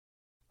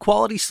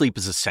Quality sleep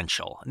is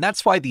essential, and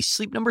that's why the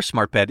Sleep Number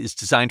Smart Bed is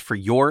designed for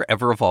your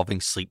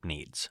ever-evolving sleep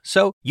needs.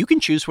 So you can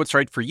choose what's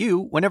right for you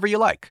whenever you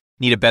like.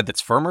 Need a bed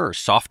that's firmer or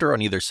softer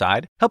on either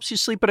side? Helps you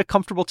sleep at a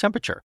comfortable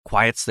temperature,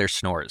 quiets their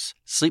snores.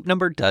 Sleep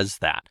Number does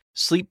that.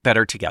 Sleep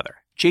better together.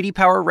 J.D.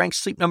 Power ranks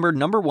Sleep Number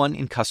 #1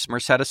 in customer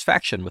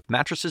satisfaction with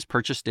mattresses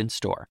purchased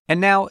in-store.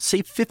 And now,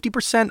 save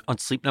 50% on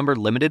Sleep Number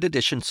limited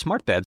edition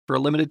smart beds for a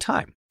limited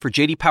time. For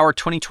J.D. Power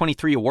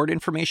 2023 award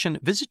information,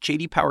 visit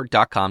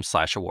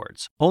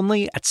jdpower.com/awards.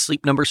 Only at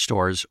Sleep Number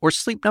stores or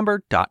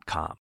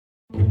sleepnumber.com.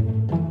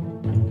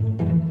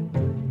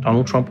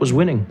 Donald Trump was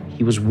winning.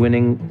 He was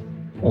winning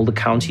all the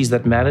counties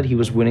that mattered. He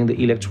was winning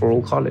the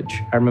Electoral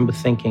College. I remember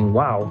thinking,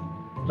 wow,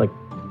 like,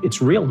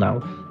 it's real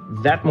now.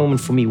 That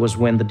moment for me was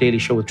when The Daily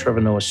Show with Trevor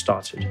Noah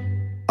started.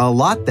 A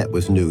lot that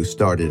was new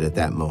started at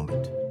that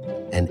moment.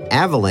 An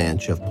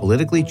avalanche of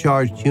politically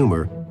charged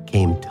humor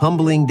came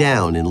tumbling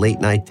down in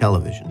late-night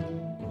television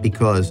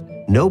because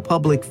no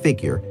public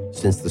figure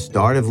since the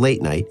start of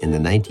late night in the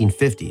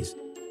 1950s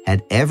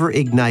had ever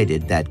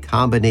ignited that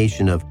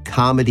combination of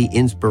comedy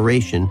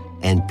inspiration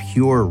and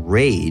pure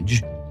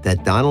rage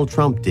that Donald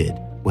Trump did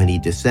when he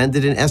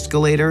descended an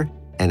escalator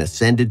and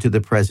ascended to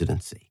the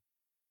presidency.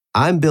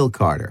 I'm Bill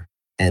Carter,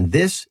 and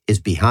this is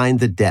Behind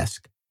the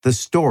Desk, the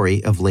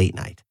story of late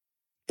night.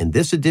 In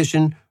this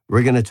edition,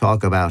 we're going to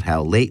talk about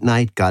how late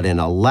night got in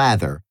a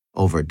lather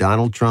over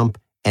Donald Trump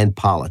and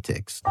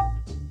politics.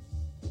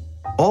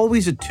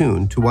 Always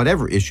attuned to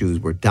whatever issues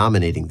were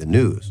dominating the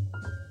news,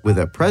 with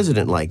a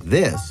president like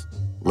this,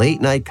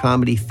 late night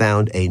comedy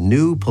found a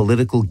new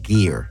political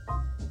gear,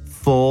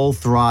 full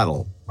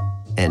throttle,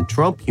 and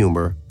Trump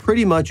humor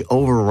pretty much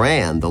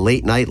overran the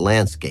late night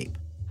landscape.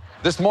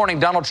 This morning,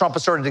 Donald Trump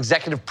asserted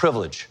executive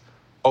privilege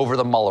over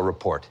the Mueller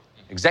report.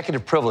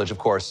 Executive privilege, of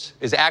course,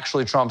 is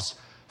actually Trump's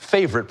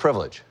favorite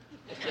privilege.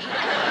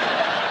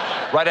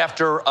 Right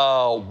after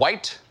a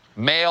white,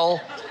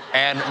 male,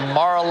 and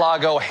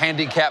Mar-a-Lago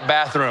handicap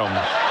bathroom.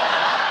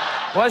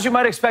 Well, as you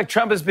might expect,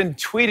 Trump has been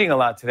tweeting a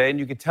lot today, and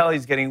you could tell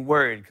he's getting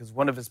worried because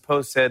one of his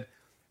posts said,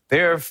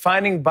 they're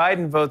finding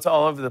Biden votes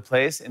all over the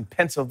place in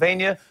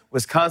Pennsylvania,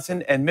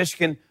 Wisconsin, and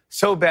Michigan.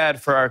 So bad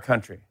for our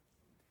country.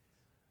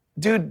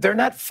 Dude, they're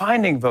not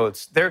finding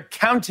votes. They're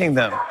counting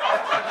them.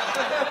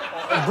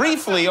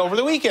 Briefly, over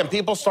the weekend,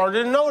 people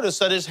started to notice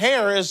that his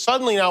hair is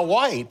suddenly now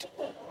white.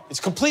 It's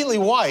completely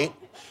white.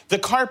 The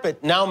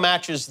carpet now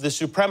matches the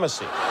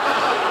supremacy.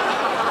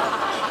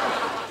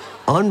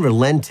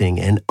 Unrelenting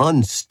and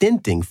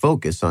unstinting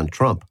focus on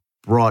Trump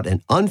brought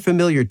an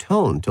unfamiliar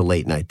tone to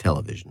late-night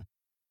television.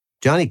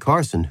 Johnny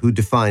Carson, who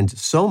defined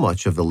so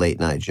much of the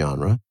late-night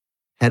genre,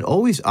 had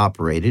always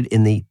operated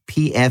in the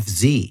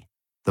PFZ,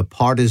 the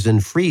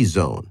partisan-free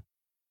zone.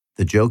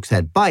 The jokes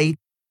had bite,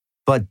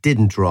 but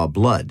didn't draw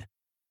blood.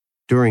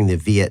 During the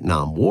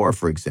Vietnam War,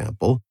 for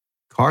example,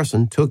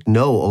 Carson took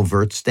no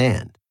overt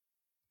stand.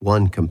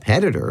 One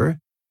competitor,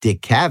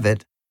 Dick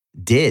Cavett,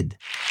 did.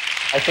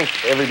 I think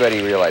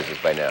everybody realizes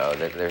by now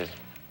that there's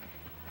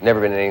never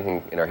been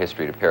anything in our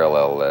history to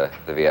parallel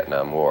the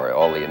Vietnam War.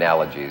 All the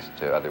analogies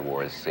to other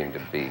wars seem to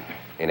be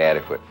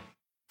inadequate.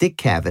 Dick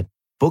Cavett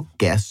booked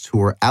guests who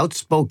were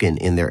outspoken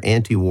in their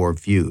anti-war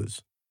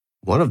views.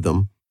 One of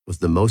them was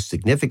the most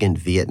significant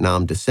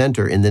Vietnam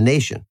dissenter in the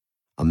nation,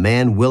 a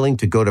man willing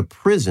to go to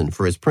prison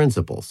for his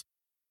principles,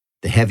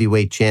 the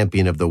heavyweight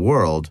champion of the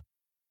world,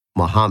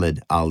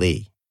 Muhammad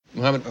Ali.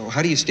 Muhammad,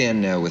 how do you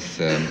stand now with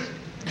the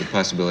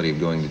possibility of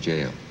going to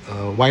jail?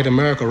 White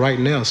America right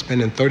now is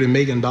spending $30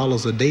 million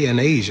a day in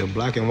Asia.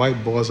 Black and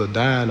white boys are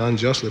dying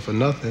unjustly for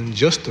nothing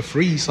just to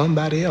free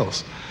somebody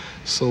else.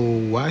 So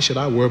why should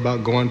I worry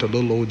about going to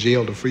little old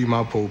jail to free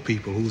my poor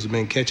people who's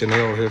been catching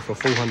hell here for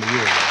 400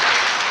 years?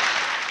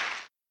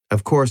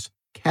 Of course,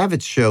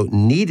 Cavett's show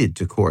needed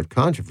to court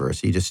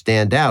controversy to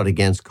stand out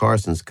against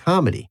Carson's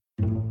comedy.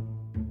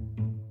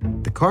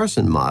 The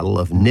Carson model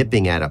of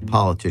nipping at a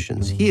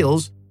politician's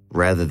heels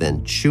rather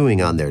than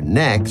chewing on their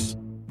necks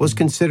was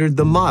considered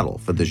the model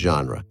for the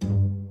genre.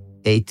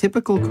 A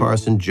typical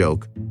Carson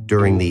joke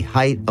during the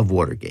height of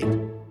Watergate.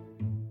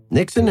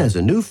 Nixon has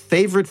a new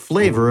favorite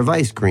flavor of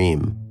ice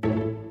cream: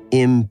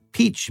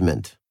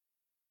 impeachment.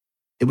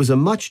 It was a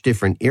much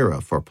different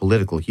era for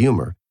political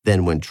humor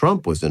than when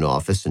Trump was in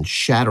office and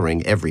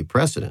shattering every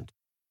precedent.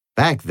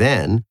 Back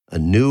then, a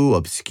new,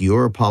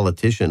 obscure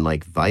politician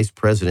like Vice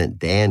President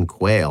Dan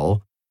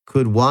Quayle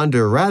could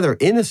wander rather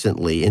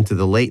innocently into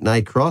the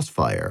late-night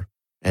crossfire,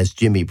 as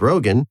Jimmy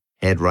Brogan,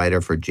 head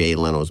writer for Jay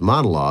Leno's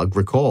monologue,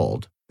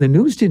 recalled. The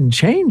news didn't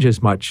change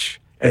as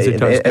much as it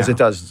does now. As it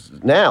does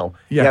now.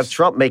 Yes. You have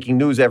Trump making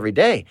news every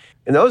day.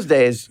 In those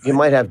days, you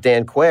might have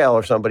Dan Quayle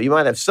or somebody. You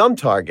might have some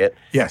target.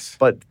 Yes.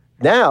 But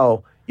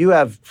now you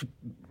have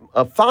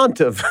a font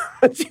of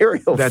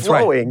material That's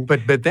flowing.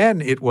 Right. But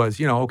then it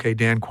was, okay,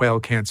 Dan Quayle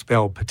can't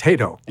spell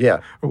potato. Yeah.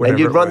 And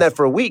you'd run that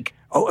for a week.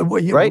 Oh,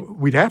 well, right?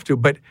 We'd have to.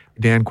 But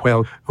Dan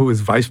Quayle, who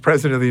was vice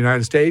president of the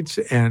United States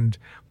and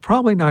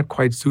probably not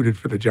quite suited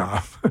for the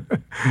job.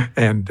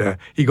 And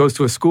he goes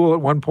to a school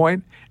at one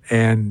point,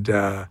 and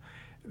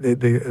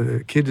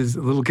the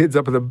little kid's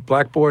up at the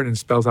blackboard and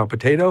spells out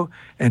potato,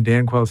 and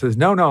Dan Quayle says,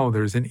 no,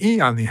 there's an E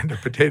on the end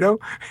of potato.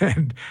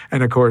 And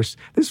of course,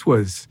 this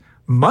was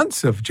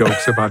months of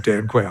jokes about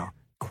Dan Quayle.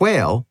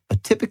 Quayle, a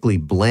typically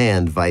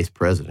bland vice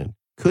president,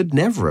 could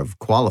never have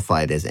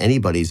qualified as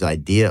anybody's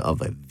idea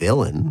of a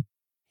villain.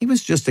 He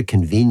was just a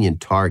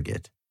convenient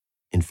target.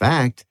 In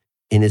fact,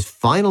 in his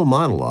final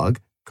monologue,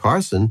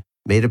 Carson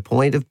made a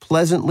point of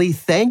pleasantly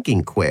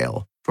thanking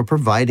Quayle for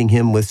providing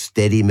him with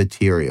steady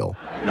material.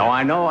 No,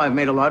 I know I've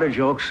made a lot of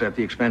jokes at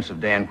the expense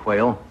of Dan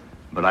Quayle,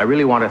 but I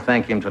really want to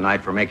thank him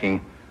tonight for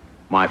making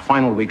my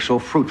final week so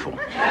fruitful.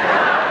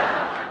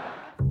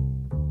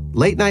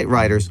 Late-night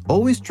writers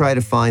always try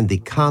to find the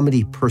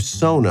comedy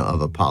persona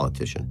of a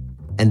politician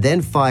and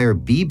then fire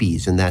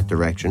BBs in that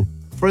direction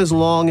for as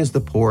long as the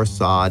poor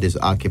sod is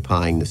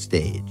occupying the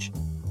stage.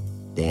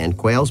 Dan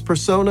Quayle's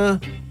persona,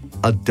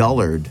 a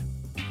dullard.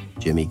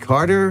 Jimmy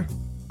Carter,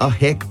 a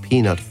hick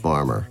peanut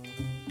farmer.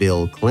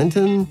 Bill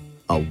Clinton,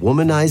 a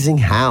womanizing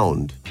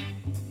hound.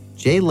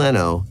 Jay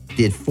Leno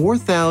did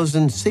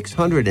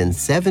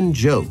 4,607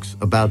 jokes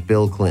about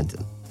Bill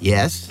Clinton.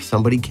 Yes,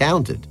 somebody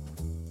counted.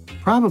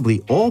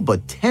 Probably all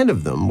but 10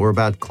 of them were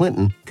about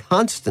Clinton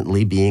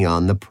constantly being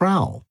on the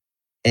prowl.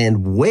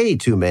 And way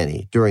too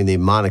many during the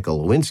Monica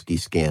Lewinsky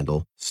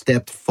scandal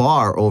stepped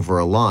far over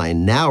a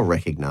line now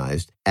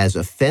recognized as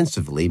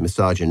offensively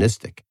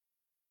misogynistic.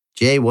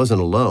 Jay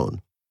wasn't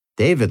alone.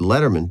 David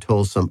Letterman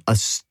told some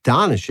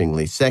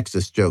astonishingly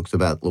sexist jokes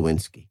about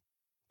Lewinsky,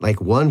 like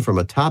one from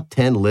a top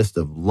 10 list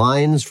of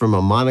lines from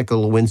a Monica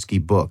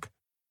Lewinsky book,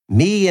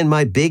 Me and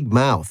My Big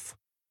Mouth.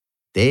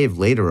 Dave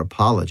later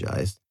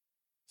apologized,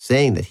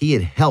 saying that he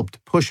had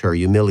helped push her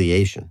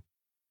humiliation.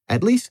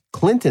 At least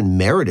Clinton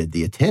merited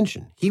the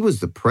attention. He was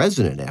the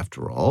president,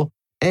 after all,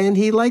 and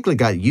he likely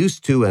got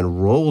used to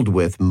and rolled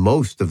with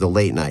most of the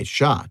late-night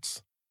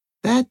shots.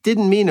 That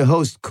didn't mean a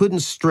host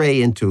couldn't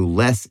stray into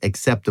less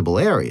acceptable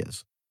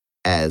areas,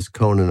 as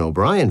Conan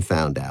O'Brien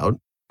found out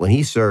when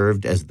he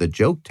served as the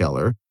joke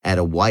teller at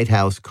a White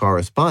House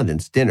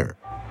Correspondents' Dinner.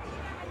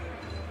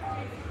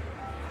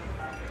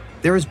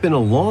 There has been a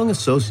long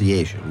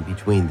association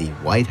between the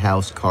White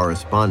House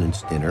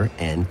Correspondents' Dinner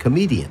and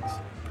comedians,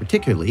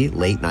 particularly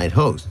late-night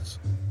hosts.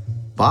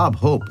 Bob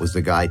Hope was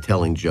the guy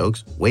telling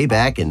jokes way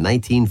back in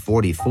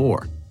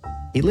 1944.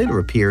 He later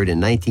appeared in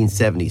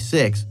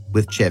 1976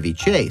 with Chevy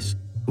Chase,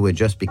 who had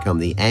just become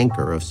the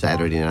anchor of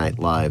Saturday Night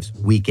Live's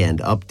Weekend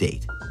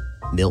Update.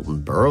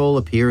 Milton Berle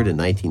appeared in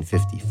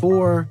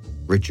 1954,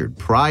 Richard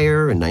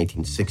Pryor in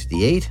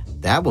 1968.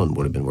 That one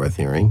would have been worth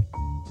hearing.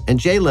 And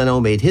Jay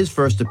Leno made his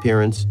first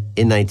appearance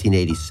in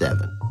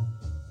 1987.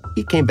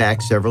 He came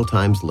back several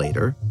times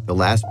later, the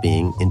last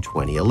being in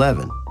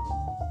 2011.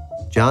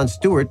 Jon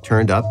Stewart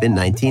turned up in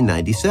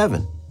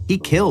 1997. He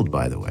killed,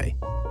 by the way.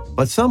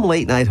 But some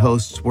late-night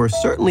hosts were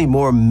certainly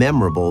more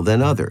memorable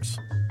than others.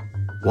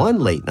 One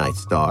late-night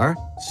star,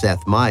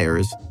 Seth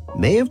Meyers,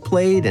 may have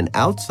played an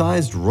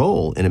outsized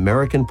role in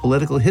American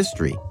political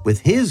history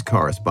with his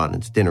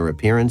Correspondents' Dinner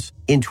appearance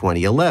in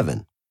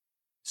 2011.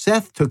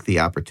 Seth took the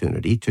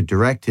opportunity to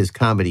direct his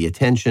comedy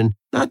attention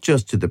not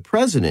just to the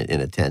president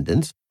in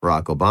attendance,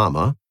 Barack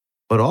Obama,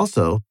 but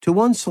also to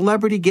one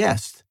celebrity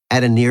guest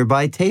at a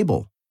nearby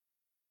table.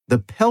 The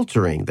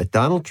peltering that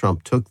Donald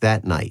Trump took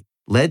that night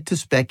led to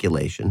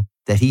speculation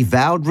that he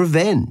vowed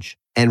revenge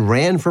and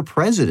ran for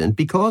president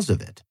because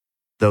of it.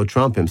 Though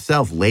Trump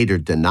himself later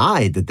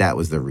denied that that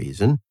was the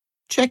reason,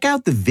 check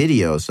out the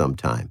video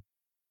sometime.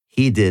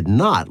 He did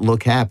not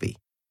look happy.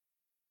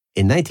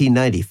 In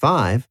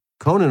 1995,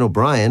 Conan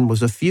O'Brien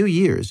was a few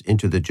years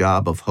into the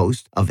job of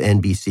host of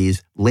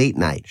NBC's Late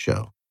Night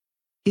show.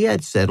 He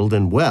had settled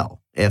in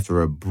well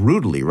after a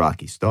brutally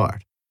rocky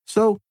start.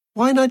 So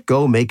why not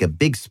go make a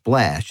big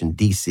splash in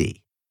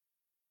D.C.?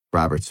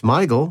 Robert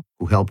Smigel,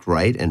 who helped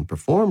write and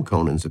perform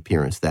Conan's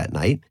appearance that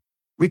night,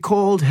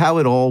 recalled how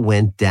it all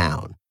went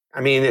down. I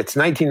mean, it's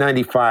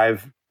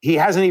 1995. He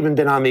hasn't even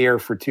been on the air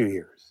for 2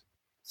 years.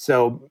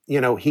 So,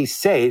 he's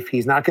safe.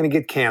 He's not going to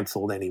get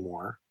canceled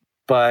anymore.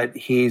 But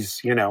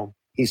he's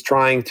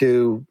trying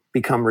to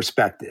become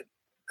respected.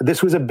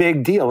 This was a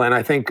big deal, and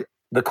I think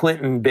the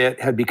Clinton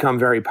bit had become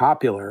very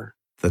popular.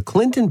 The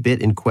Clinton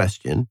bit in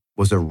question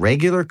was a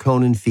regular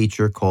Conan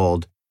feature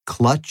called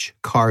Clutch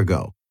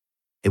Cargo.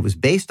 It was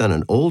based on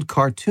an old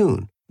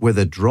cartoon where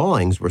the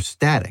drawings were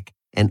static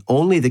and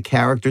only the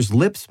characters'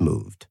 lips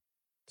moved.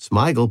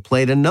 Smigel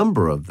played a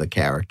number of the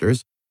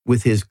characters,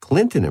 with his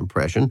Clinton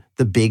impression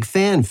the big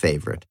fan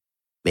favorite,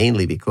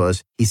 mainly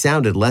because he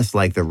sounded less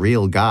like the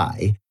real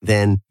guy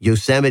than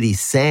Yosemite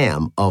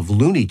Sam of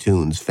Looney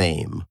Tunes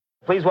fame.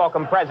 Please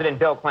welcome President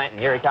Bill Clinton.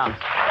 Here he comes.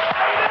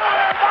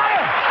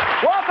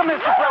 Welcome,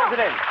 Mr.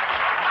 President.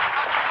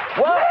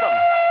 Welcome.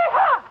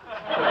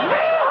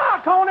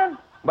 Yeehaw, Conan.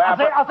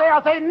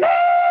 I'll say,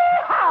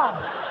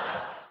 yeehaw.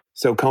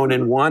 So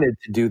Conan wanted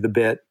to do the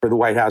bit for the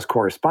White House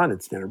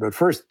Correspondents' Dinner. But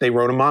first, they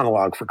wrote a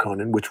monologue for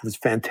Conan, which was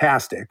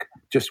fantastic.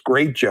 Just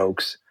great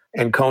jokes.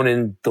 And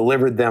Conan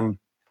delivered them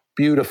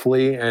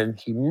beautifully, and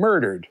he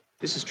murdered.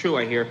 This is true,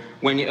 I hear.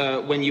 When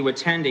you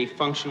attend a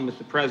function with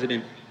the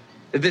president,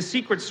 The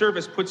Secret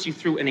Service puts you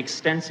through an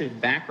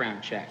extensive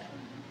background check.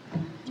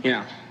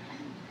 Yeah.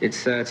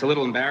 It's a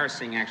little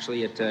embarrassing,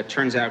 actually. It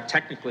turns out,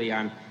 technically,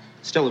 I'm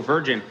still a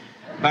virgin.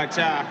 But,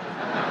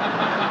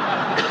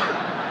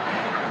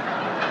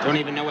 don't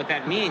even know what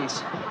that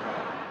means.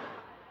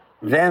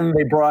 Then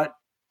they brought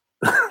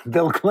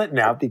Bill Clinton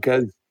out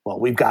because, well,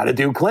 we've got to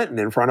do Clinton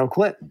in front of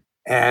Clinton.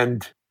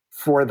 And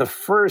for the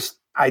first,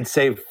 I'd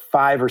say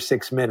 5 or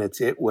 6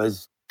 minutes, it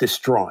was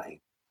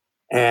destroying.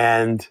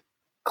 And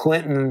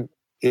Clinton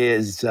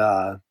is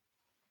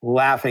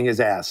laughing his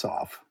ass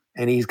off.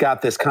 And he's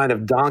got this kind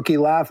of donkey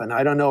laugh. And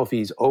I don't know if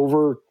he's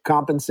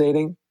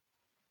overcompensating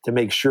to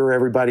make sure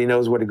everybody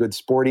knows what a good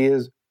sport he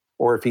is,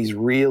 or if he's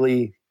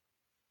really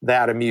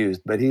that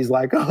amused. But he's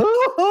like,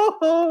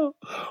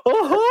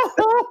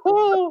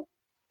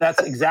 that's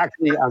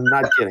exactly, I'm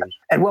not kidding.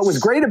 And what was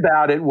great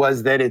about it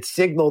was that it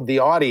signaled the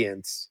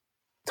audience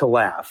to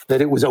laugh,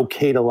 that it was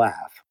okay to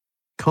laugh.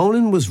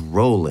 Conan was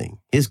rolling,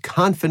 his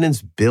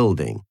confidence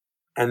building.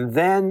 And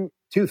then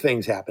 2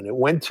 things happened. It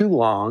went too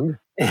long.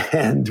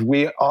 And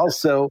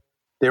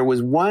there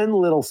was one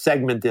little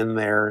segment in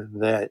there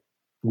that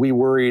we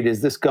worried,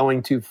 is this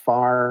going too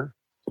far?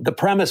 The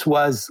premise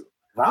was,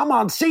 I'm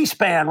on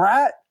C-SPAN,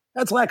 right?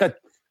 That's like a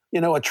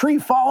tree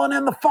falling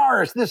in the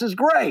forest. This is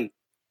great.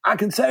 I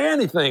can say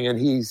anything. And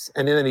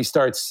then he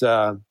starts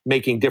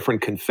making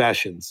different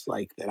confessions,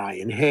 like that I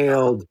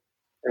inhaled.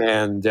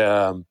 And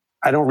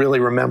I don't really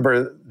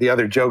remember the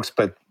other jokes,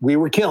 but we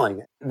were killing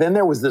it. Then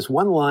there was this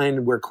one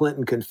line where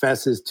Clinton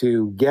confesses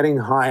to getting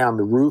high on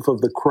the roof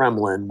of the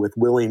Kremlin with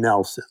Willie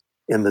Nelson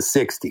in the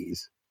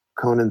 60s.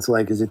 Conan's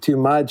like, is it too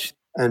much?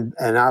 And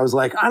I was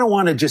like, I don't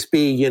want to just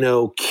be,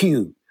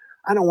 cute.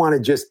 I don't want to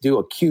just do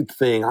a cute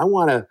thing. I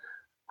want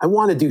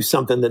to do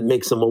something that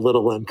makes him a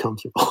little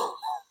uncomfortable.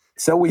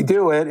 So we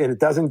do it, and it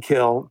doesn't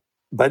kill.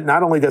 But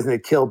not only doesn't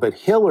it kill, but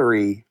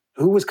Hillary,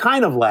 who was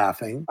kind of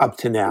laughing up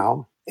to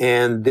now,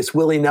 and this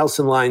Willie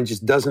Nelson line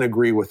just doesn't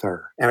agree with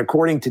her. And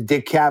according to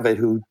Dick Cavett,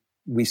 who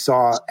we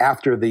saw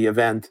after the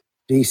event,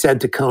 he said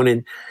to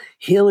Conan,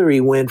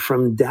 Hillary went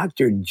from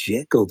Dr.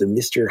 Jekyll to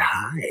Mr.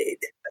 Hyde.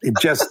 It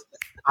just,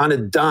 on a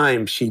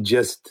dime,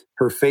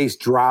 her face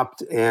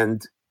dropped,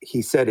 and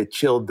he said it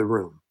chilled the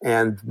room.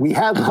 And we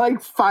had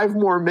like 5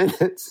 more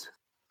minutes.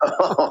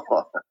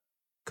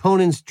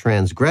 Conan's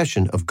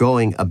transgression of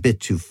going a bit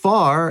too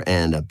far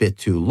and a bit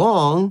too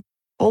long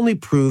only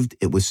proved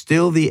it was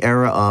still the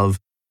era of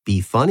be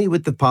funny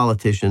with the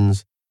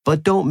politicians,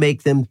 but don't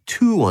make them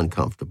too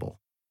uncomfortable.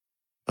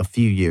 A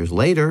few years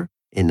later,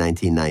 in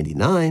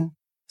 1999,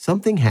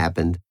 something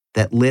happened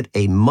that lit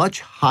a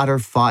much hotter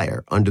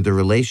fire under the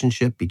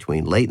relationship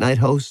between late-night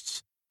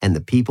hosts and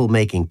the people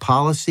making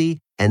policy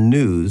and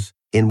news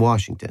in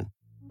Washington.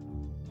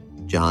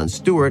 Jon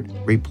Stewart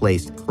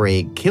replaced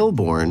Craig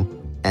Kilborn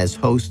as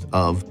host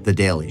of The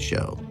Daily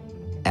Show.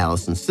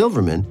 Alison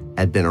Silverman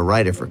had been a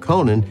writer for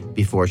Conan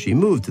before she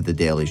moved to The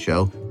Daily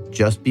Show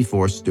just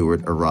before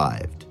Stewart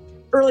arrived.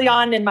 Early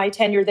on in my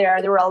tenure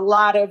there were a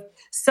lot of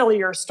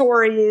sillier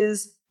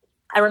stories.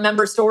 I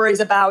remember stories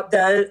about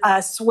the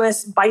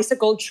Swiss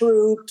bicycle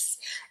troops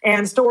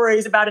and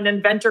stories about an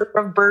inventor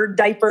of bird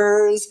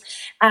diapers.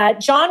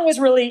 Jon was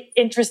really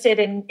interested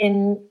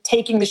in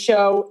taking the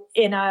show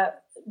in a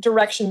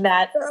direction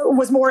that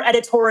was more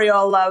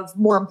editorial of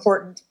more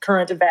important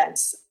current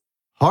events.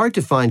 Hard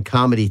to find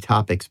comedy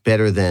topics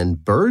better than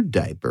bird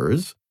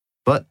diapers,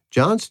 but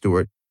Jon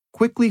Stewart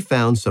quickly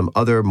found some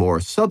other more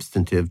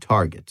substantive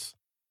targets.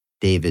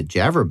 David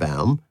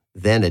Javerbaum,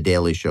 then a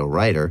Daily Show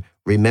writer,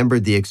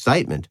 remembered the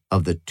excitement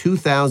of the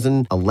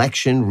 2000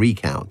 election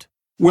recount.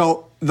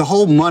 Well, the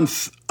whole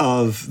month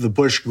of the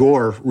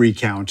Bush-Gore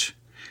recount,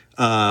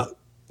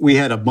 we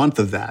had a month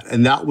of that,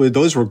 and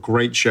those were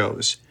great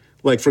shows.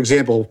 Like, for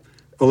example,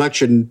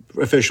 election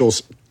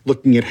officials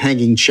looking at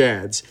hanging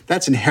chads.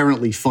 That's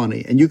inherently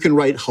funny, and you can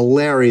write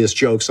hilarious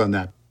jokes on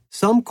that.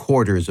 Some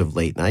quarters of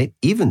late night,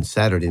 even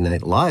Saturday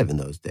Night Live in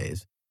those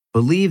days,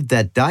 believed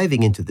that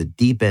diving into the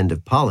deep end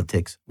of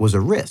politics was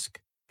a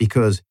risk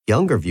because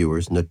younger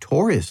viewers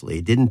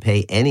notoriously didn't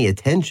pay any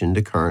attention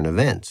to current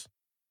events.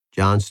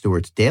 Jon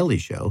Stewart's Daily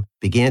Show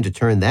began to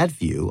turn that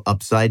view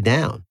upside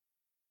down.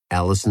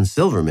 Alison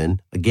Silverman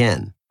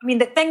again. I mean,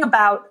 the thing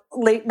about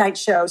late night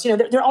shows,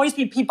 there'll always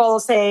be people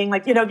saying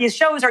these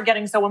shows are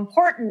getting so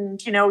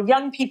important,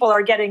 young people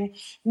are getting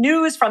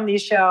news from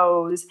these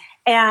shows.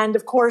 And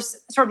of course,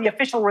 sort of the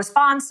official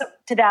response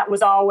to that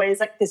was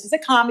always like, this is a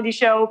comedy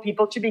show.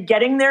 People should be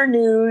getting their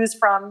news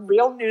from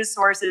real news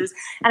sources.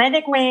 And I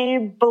think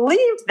we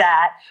believed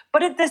that.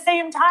 But at the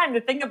same time,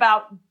 the thing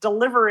about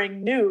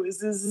delivering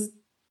news is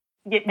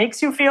it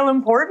makes you feel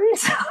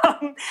important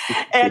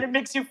and it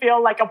makes you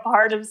feel like a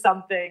part of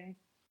something.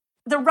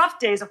 The rough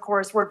days, of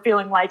course, were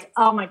feeling like,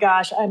 oh my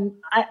gosh,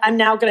 I'm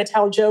now going to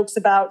tell jokes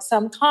about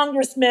some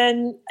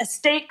congressman, a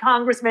state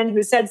congressman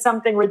who said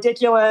something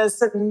ridiculous,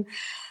 and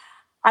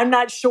I'm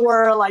not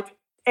sure,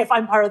 if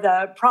I'm part of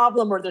the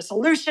problem or the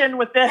solution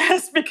with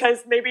this, because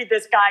maybe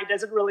this guy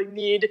doesn't really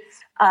need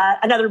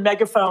another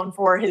megaphone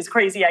for his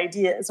crazy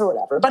ideas or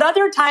whatever. But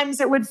other times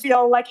it would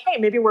feel like, hey,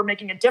 maybe we're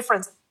making a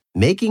difference.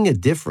 Making a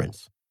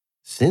difference?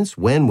 Since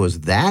when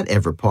was that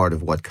ever part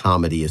of what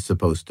comedy is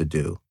supposed to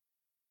do?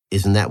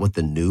 Isn't that what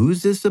the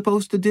news is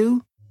supposed to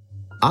do?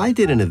 I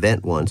did an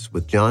event once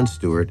with Jon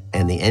Stewart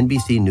and the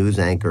NBC News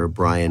anchor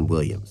Brian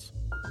Williams,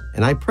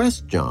 and I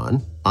pressed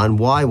Jon on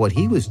why what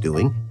he was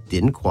doing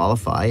didn't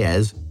qualify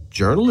as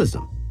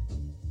journalism.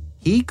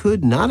 He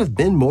could not have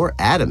been more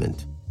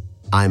adamant.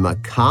 "I'm a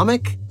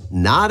comic,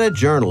 not a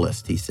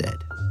journalist," he said.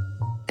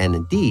 And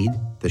indeed,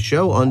 the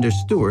show under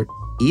Stewart,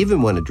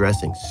 even when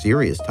addressing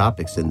serious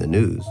topics in the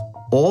news,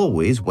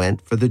 always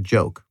went for the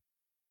joke.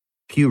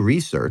 Pew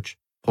Research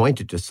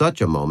pointed to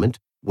such a moment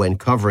when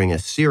covering a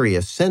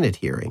serious Senate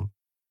hearing.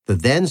 The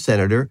then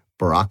Senator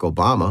Barack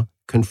Obama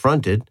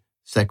confronted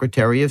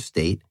Secretary of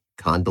State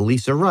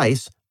Condoleezza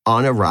Rice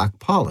on Iraq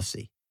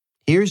policy.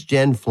 Here's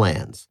Jen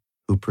Flans,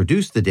 who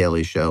produced The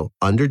Daily Show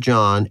under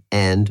Jon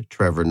and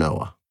Trevor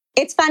Noah.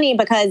 It's funny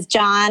because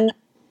Jon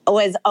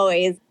was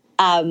always,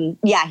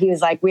 he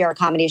was like, we are a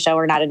comedy show,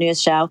 we're not a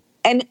news show.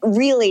 And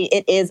really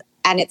it is,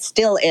 and it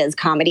still is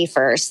comedy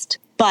first.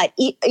 But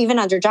even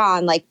under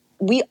Jon, like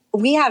we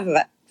have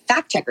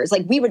fact checkers.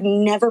 Like we would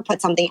never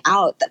put something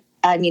out that,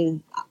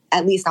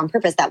 at least on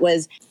purpose, that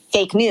was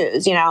fake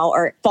news,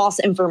 or false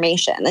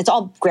information. It's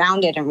all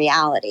grounded in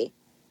reality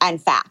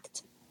and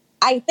fact.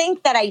 I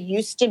think that I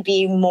used to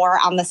be more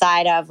on the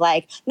side of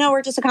like, no,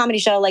 we're just a comedy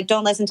show. Like,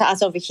 don't listen to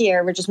us over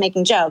here. We're just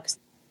making jokes.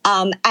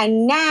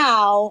 And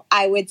now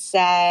I would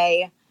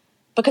say,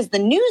 because the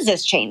news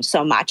has changed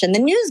so much and the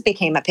news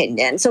became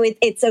opinion. So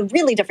it's a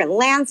really different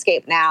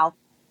landscape now.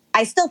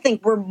 I still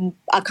think we're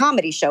a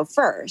comedy show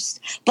first,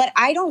 but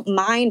I don't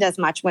mind as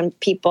much when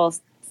people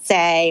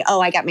say, oh,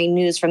 I got my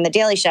news from The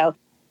Daily Show.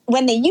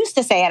 When they used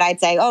to say it,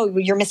 I'd say, oh,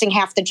 you're missing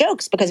half the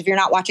jokes because if you're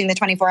not watching the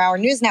 24-hour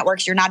news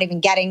networks, you're not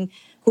even getting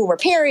who we're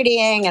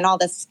parodying and all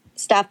this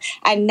stuff.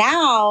 And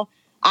now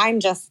I'm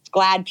just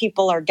glad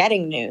people are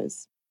getting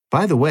news.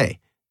 By the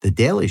way, The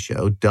Daily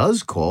Show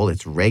does call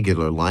its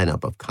regular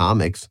lineup of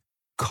comics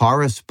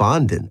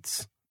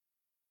correspondents.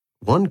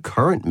 One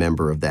current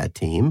member of that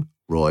team,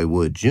 Roy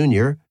Wood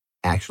Jr.,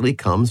 actually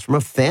comes from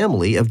a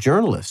family of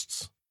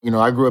journalists.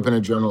 I grew up in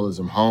a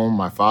journalism home.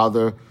 My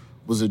father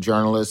was a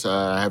journalist.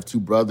 I have two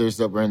brothers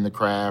that were in the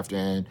craft.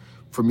 And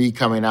for me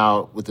coming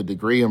out with a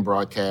degree in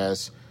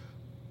broadcast,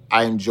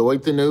 I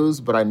enjoyed the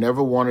news, but I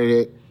never wanted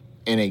it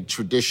in a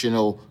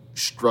traditional,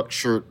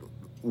 structured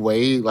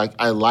way. Like,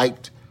 I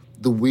liked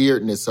the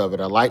weirdness of it.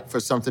 I liked for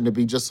something to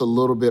be just a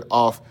little bit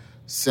off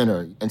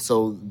center. And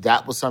so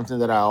that was something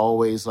that I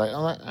always I'm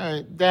like, all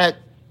right, that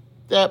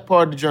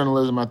part of the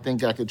journalism I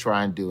think I could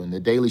try and do. And The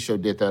Daily Show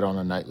did that on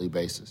a nightly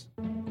basis.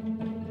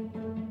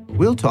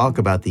 We'll talk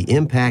about the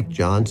impact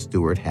Jon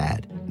Stewart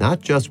had,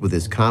 not just with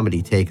his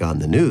comedy take on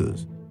the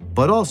news,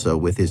 but also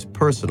with his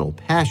personal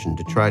passion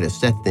to try to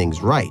set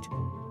things right,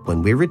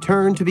 when we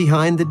return to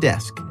Behind the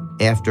Desk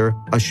after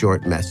a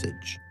short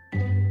message.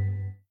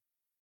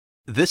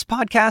 This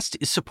podcast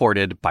is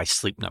supported by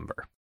Sleep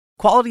Number.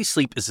 Quality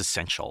sleep is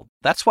essential.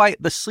 That's why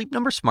the Sleep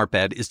Number Smart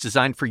Bed is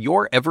designed for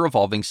your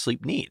ever-evolving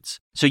sleep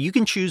needs, so you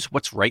can choose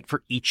what's right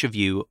for each of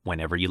you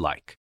whenever you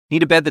like.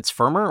 Need a bed that's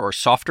firmer or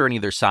softer on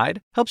either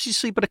side? Helps you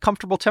sleep at a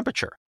comfortable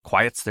temperature.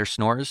 Quiets their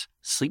snores?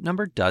 Sleep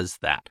Number does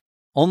that.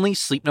 Only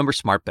Sleep Number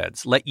Smart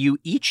Beds let you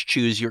each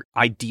choose your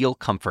ideal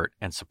comfort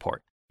and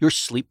support, your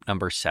Sleep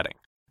Number setting.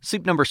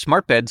 Sleep Number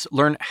Smart Beds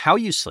learn how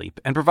you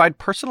sleep and provide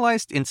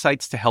personalized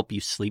insights to help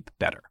you sleep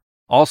better.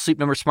 All Sleep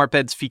Number Smart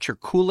Beds feature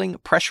cooling,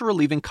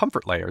 pressure-relieving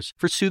comfort layers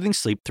for soothing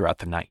sleep throughout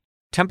the night.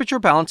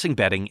 Temperature-balancing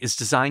bedding is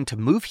designed to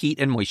move heat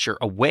and moisture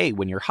away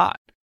when you're hot.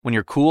 When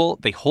you're cool,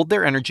 they hold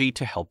their energy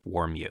to help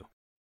warm you.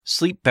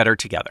 Sleep better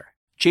together.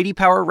 J.D.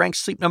 Power ranks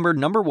Sleep Number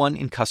 #1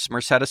 in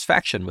customer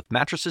satisfaction with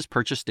mattresses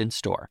purchased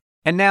in-store.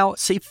 And now,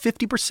 save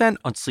 50%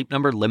 on Sleep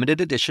Number limited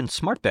edition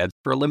smart beds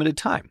for a limited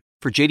time.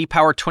 For J.D.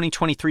 Power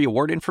 2023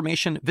 award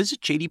information, visit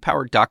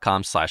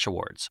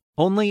jdpower.com/awards.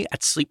 Only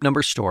at Sleep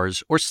Number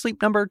stores or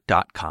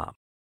sleepnumber.com.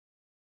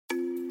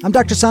 I'm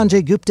Dr.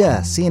 Sanjay Gupta,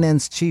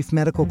 CNN's chief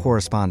medical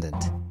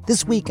correspondent.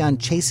 This week on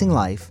Chasing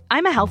Life.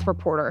 I'm a health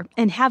reporter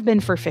and have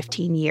been for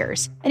 15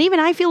 years. And even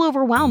I feel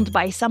overwhelmed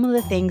by some of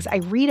the things I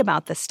read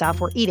about the stuff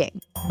we're eating.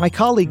 My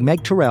colleague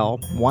Meg Terrell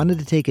wanted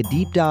to take a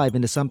deep dive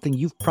into something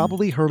you've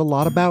probably heard a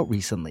lot about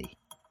recently.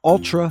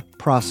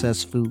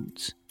 Ultra-processed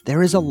foods.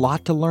 There is a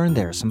lot to learn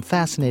there, some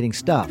fascinating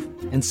stuff.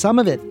 And some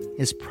of it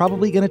is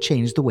probably going to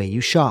change the way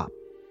you shop.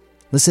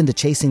 Listen to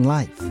Chasing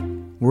Life,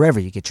 wherever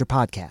you get your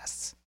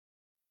podcasts.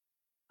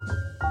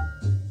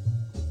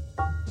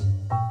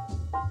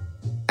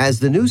 As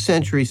the new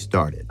century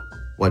started,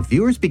 what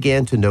viewers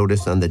began to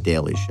notice on The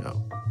Daily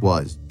Show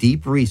was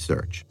deep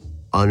research,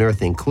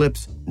 unearthing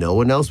clips no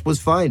one else was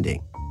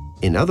finding.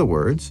 In other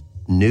words,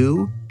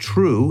 new,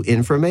 true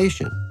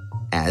information,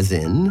 as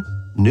in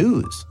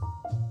news.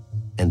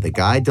 And the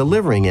guy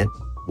delivering it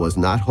was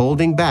not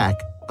holding back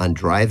on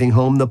driving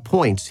home the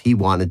points he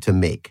wanted to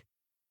make.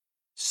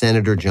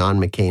 Senator John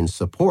McCain's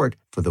support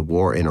for the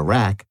war in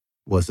Iraq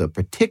was a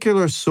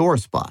particular sore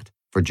spot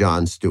for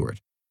Jon Stewart.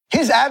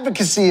 His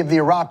advocacy of the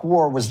Iraq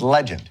War was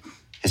legend.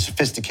 His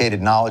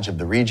sophisticated knowledge of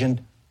the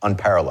region,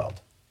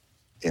 unparalleled,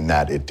 in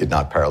that it did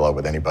not parallel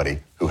with anybody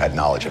who had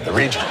knowledge of the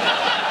region.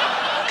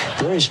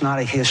 There is not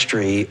a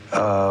history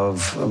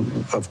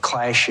of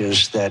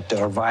clashes that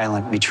are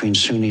violent between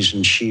Sunnis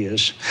and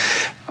Shias,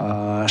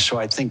 so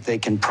I think they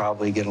can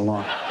probably get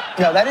along.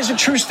 Now, that is a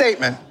true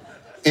statement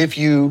if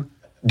you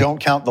don't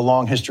count the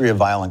long history of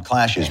violent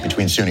clashes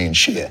between Sunni and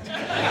Shia.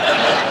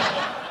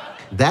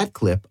 That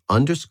clip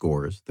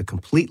underscores the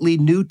completely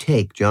new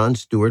take Jon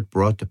Stewart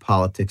brought to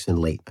politics in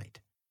late night.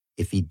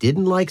 If he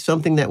didn't like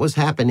something that was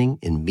happening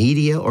in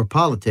media or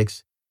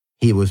politics,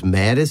 he was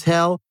mad as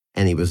hell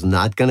and he was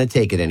not going to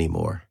take it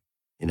anymore.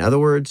 In other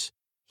words,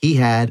 he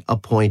had a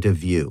point of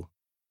view.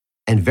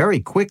 And very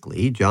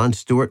quickly, Jon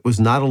Stewart was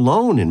not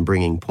alone in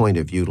bringing point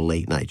of view to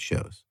late night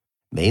shows,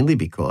 mainly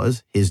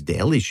because his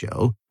Daily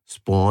Show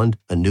spawned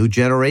a new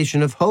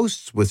generation of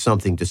hosts with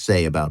something to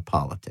say about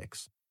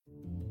politics.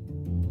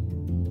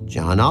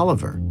 John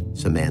Oliver,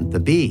 Samantha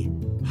Bee,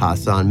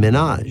 Hassan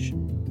Minhaj,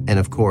 and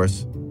of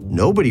course,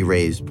 nobody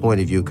raised point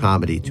of view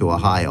comedy to a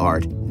high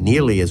art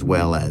nearly as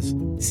well as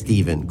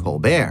Stephen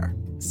Colbert.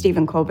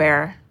 Stephen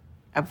Colbert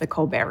of The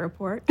Colbert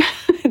Report.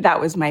 That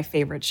was my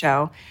favorite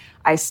show.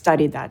 I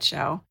studied that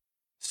show.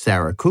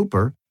 Sarah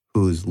Cooper,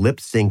 whose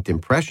lip-synced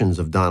impressions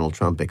of Donald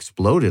Trump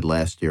exploded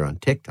last year on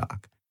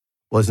TikTok,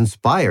 was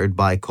inspired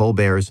by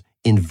Colbert's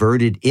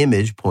inverted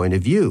image point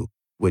of view,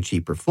 which he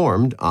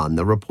performed on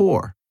The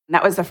Rapport.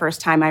 That was the first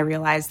time I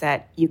realized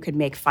that you could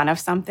make fun of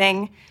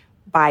something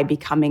by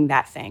becoming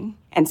that thing.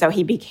 And so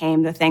he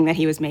became the thing that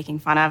he was making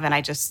fun of, and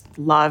I just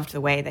loved the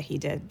way that he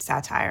did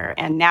satire.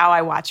 And now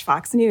I watch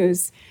Fox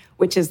News,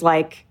 which is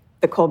like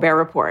The Colbert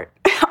Report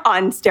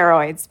on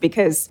steroids,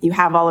 because you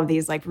have all of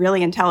these like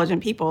really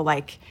intelligent people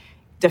like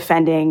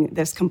defending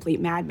this complete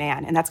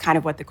madman. And that's kind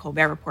of what The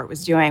Colbert Report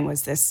was doing,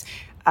 was this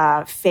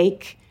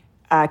fake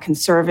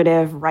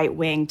conservative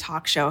right-wing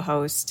talk show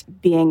host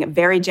being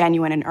very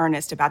genuine and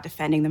earnest about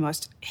defending the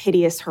most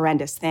hideous,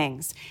 horrendous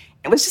things.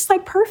 It was just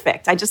like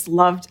perfect.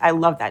 I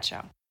loved that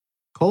show.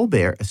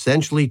 Colbert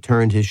essentially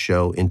turned his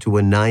show into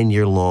a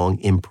 9-year-long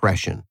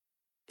impression.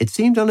 It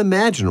seemed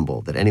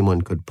unimaginable that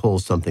anyone could pull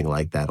something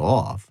like that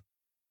off.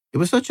 It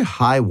was such a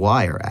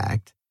high-wire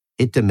act,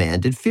 it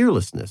demanded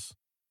fearlessness.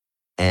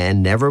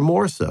 And never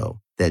more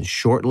so than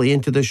shortly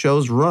into the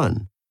show's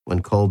run,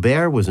 when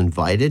Colbert was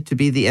invited to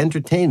be the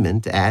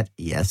entertainment at,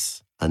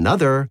 yes,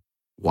 another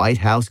White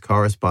House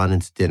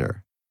Correspondents'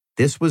 Dinner.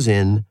 This was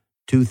in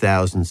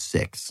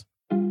 2006.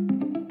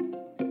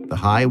 The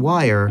high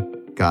wire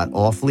got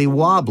awfully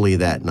wobbly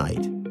that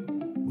night,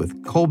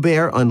 with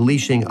Colbert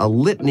unleashing a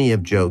litany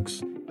of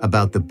jokes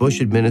about the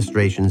Bush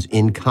administration's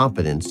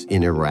incompetence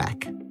in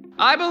Iraq.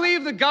 I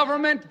believe the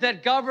government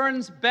that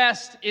governs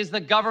best is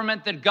the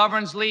government that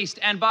governs least,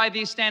 and by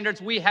these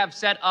standards, we have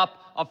set up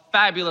a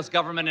fabulous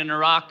government in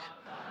Iraq.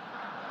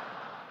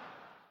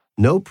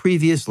 No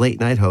previous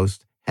late-night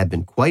host had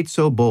been quite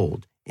so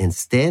bold in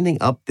standing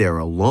up there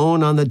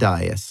alone on the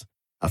dais,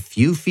 a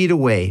few feet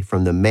away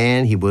from the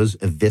man he was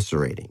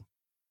eviscerating.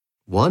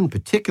 One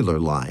particular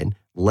line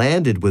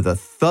landed with a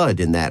thud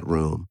in that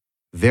room,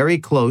 very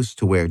close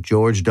to where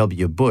George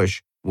W.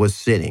 Bush was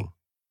sitting.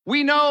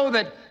 We know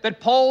that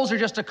polls are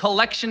just a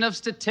collection of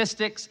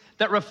statistics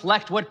that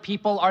reflect what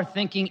people are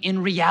thinking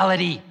in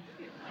reality.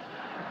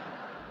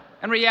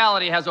 And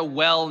reality has a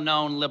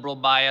well-known liberal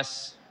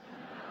bias.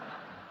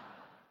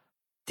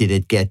 Did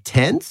it get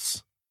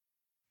tense?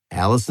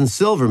 Alison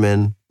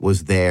Silverman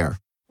was there.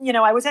 You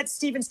know, I was at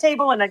Stephen's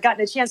table and I'd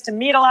gotten a chance to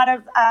meet a lot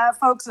of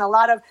folks, and a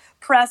lot of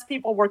press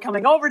people were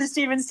coming over to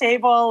Stephen's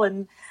table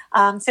and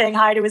saying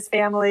hi to his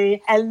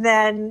family. And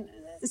then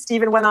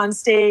Stephen went on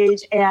stage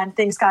and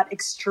things got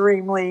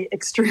extremely,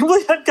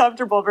 extremely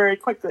uncomfortable very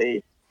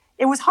quickly.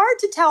 It was hard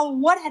to tell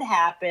what had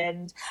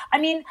happened. I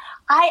mean,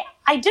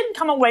 I didn't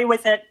come away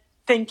with it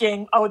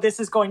thinking, oh, this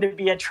is going to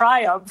be a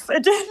triumph.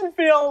 It didn't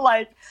feel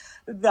like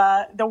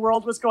the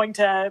world was going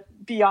to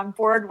be on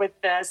board with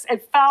this.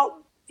 It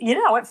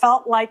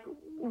felt like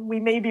we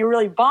may be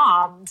really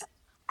bombed.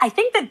 I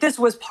think that this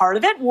was part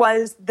of it,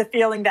 was the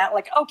feeling that,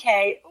 like,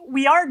 okay,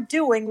 we are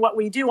doing what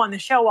we do on the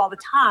show all the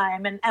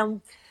time.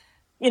 And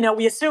you know,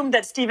 we assumed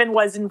that Stephen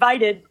was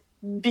invited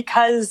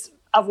because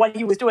of what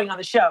he was doing on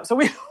the show. So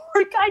we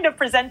were kind of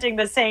presenting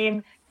the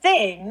same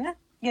thing.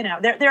 You know,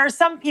 there are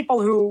some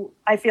people who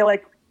I feel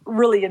like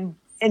really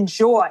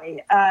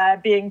enjoy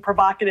being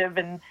provocative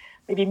and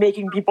maybe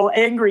making people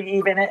angry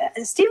even.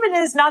 Stephen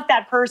is not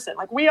that person.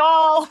 Like, we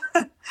all,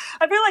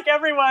 I feel like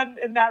everyone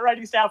in that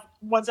writing staff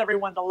wants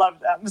everyone to love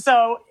them.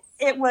 So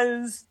it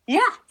was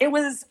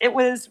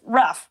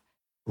rough.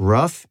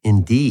 Rough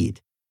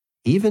indeed.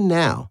 Even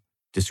now,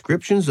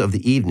 descriptions of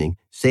the evening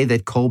say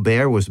that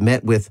Colbert was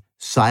met with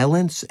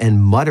silence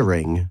and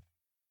muttering.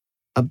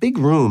 A big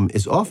room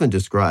is often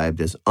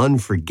described as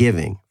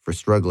unforgiving for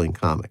struggling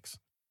comics.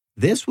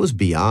 This was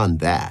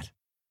beyond that.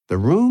 The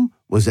room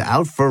was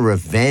out for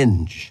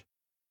revenge.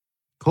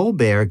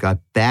 Colbert got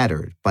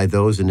battered by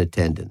those in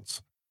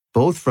attendance,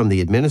 both from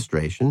the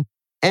administration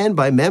and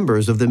by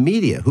members of the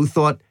media who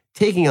thought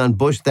taking on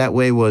Bush that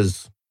way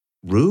was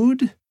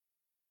rude.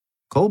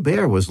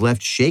 Colbert was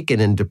left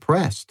shaken and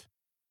depressed.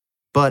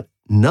 But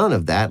none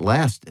of that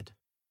lasted.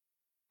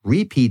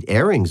 Repeat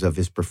airings of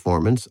his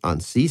performance on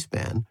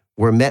C-SPAN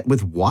were met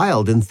with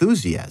wild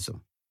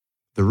enthusiasm.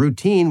 The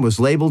routine was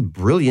labeled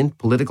brilliant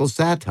political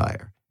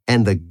satire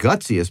and the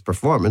gutsiest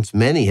performance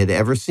many had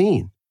ever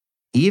seen,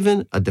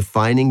 even a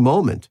defining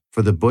moment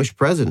for the Bush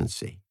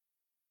presidency.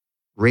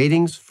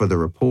 Ratings for the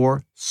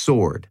rapport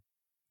soared.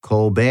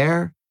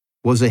 Colbert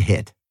was a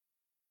hit.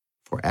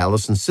 For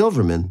Alison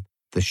Silverman,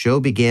 the show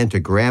began to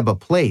grab a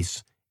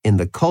place in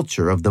the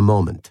culture of the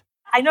moment.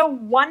 I know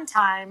one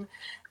time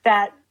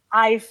that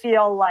I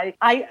feel like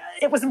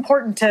it was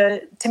important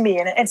to me,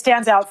 and it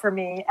stands out for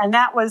me, and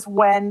that was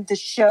when the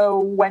show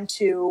went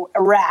to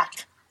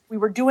Iraq. We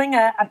were doing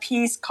a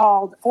piece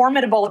called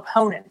Formidable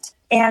Opponent,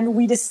 and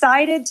we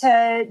decided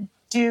to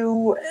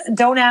do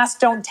Don't Ask,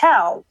 Don't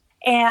Tell.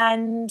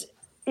 And,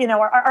 you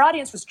know, our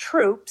audience was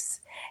troops,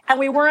 and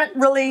we weren't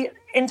really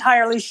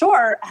entirely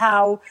sure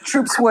how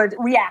troops would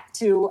react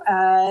to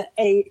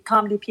a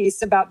comedy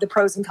piece about the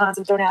pros and cons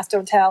of Don't Ask,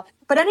 Don't Tell.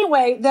 But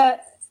anyway,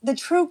 the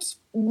troops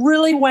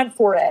really went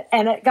for it,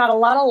 and it got a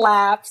lot of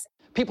laughs.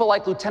 People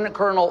like Lieutenant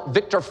Colonel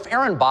Victor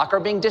Fehrenbach are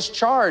being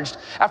discharged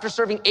after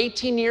serving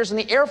 18 years in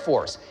the Air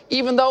Force,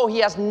 even though he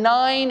has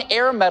 9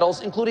 air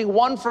medals, including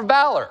 1 for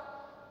valor.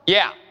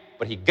 Yeah,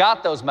 but he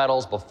got those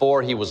medals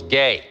before he was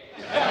gay.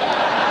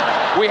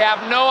 We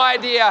have no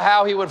idea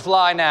how he would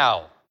fly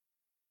now.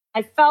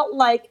 I felt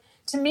like,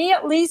 to me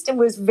at least, it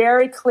was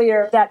very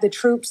clear that the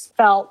troops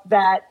felt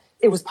that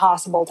it was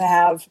possible to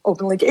have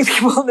openly gay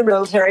people in the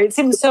military. It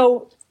seemed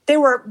so, they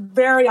were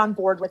very on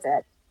board with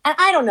it. And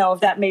I don't know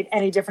if that made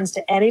any difference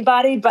to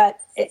anybody, but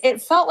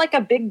it felt like a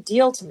big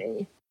deal to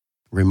me.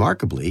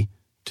 Remarkably,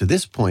 to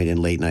this point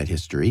in late-night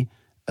history,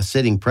 a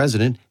sitting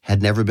president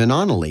had never been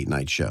on a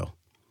late-night show.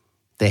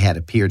 They had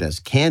appeared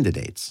as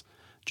candidates.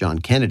 John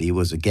Kennedy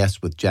was a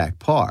guest with Jack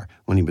Paar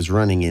when he was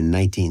running in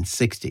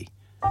 1960.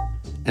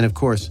 And of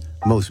course,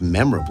 most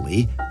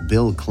memorably,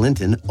 Bill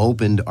Clinton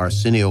opened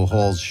Arsenio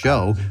Hall's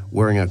show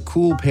wearing a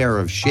cool pair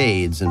of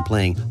shades and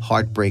playing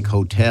Heartbreak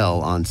Hotel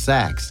on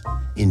sax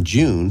in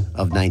June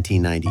of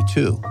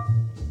 1992.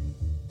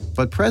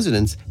 But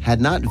presidents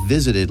had not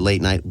visited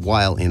late night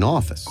while in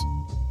office.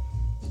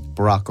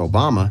 Barack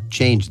Obama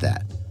changed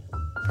that,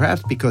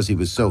 perhaps because he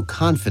was so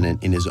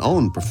confident in his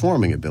own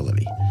performing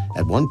ability.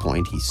 At one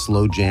point, he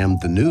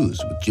slow-jammed the news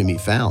with Jimmy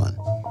Fallon.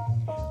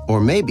 Or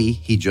maybe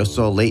he just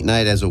saw late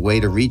night as a way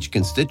to reach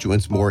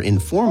constituents more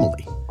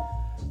informally.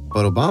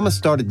 But Obama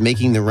started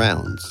making the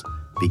rounds,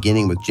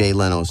 beginning with Jay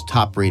Leno's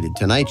top-rated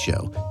Tonight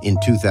Show in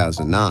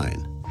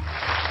 2009.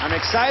 I'm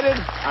excited.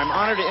 I'm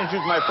honored to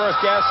introduce my first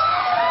guest,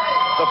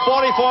 the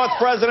 44th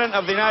President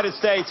of the United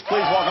States.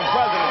 Please welcome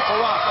President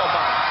Barack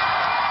Obama.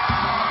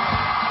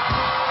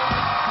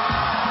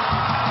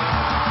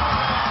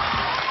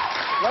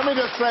 Let me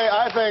just say,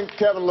 I think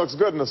Kevin looks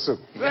good in a suit.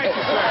 Thank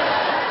you, sir.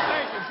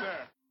 Thank you, sir.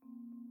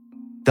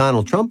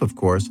 Donald Trump, of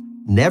course,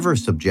 never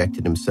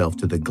subjected himself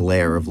to the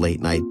glare of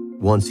late night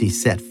once he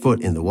set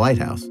foot in the White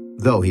House,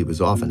 though he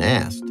was often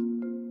asked.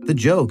 The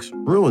jokes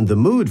ruined the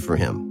mood for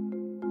him.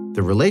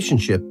 The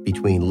relationship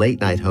between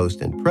late-night host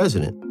and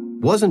president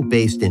wasn't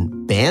based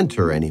in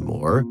banter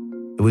anymore.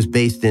 It was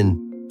based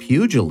in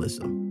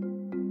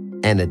pugilism.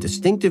 And a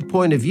distinctive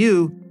point of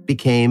view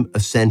became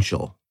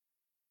essential.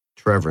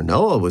 Trevor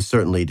Noah was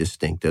certainly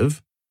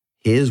distinctive.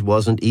 His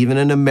wasn't even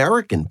an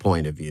American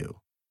point of view.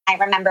 I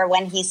remember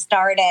when he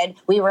started,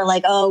 we were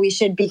like, oh, we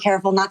should be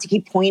careful not to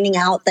keep pointing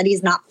out that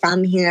he's not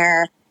from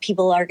here.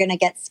 People are going to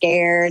get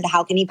scared.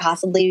 How can he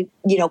possibly,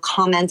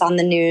 comment on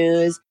the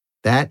news?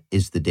 That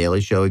is the Daily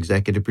Show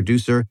executive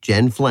producer,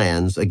 Jen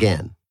Flans,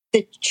 again.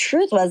 The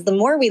truth was, the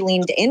more we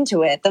leaned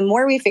into it, the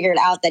more we figured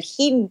out that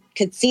he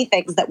could see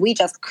things that we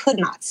just could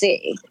not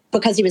see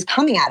because he was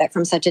coming at it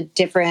from such a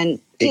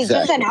different, he's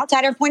just an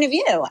outsider point of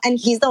view. And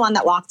he's the one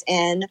that walked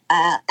in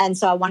and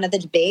saw one of the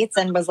debates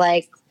and was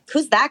like,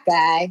 who's that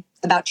guy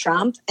about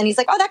Trump? And he's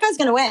like, oh, that guy's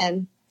going to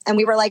win. And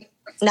we were like,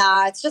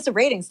 nah, it's just a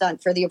rating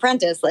stunt for The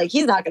Apprentice. Like,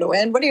 he's not going to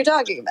win. What are you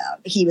talking about?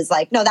 He was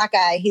like, no, that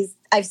guy,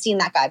 I've seen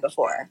that guy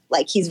before.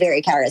 Like, he's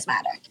very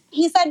charismatic.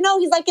 He said, no,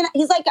 he's like,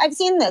 I've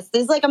seen this.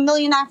 There's like a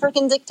million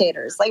African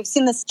dictators. Like, I've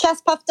seen this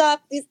chest puffed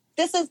up.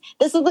 This is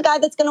the guy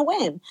that's going to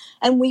win.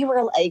 And we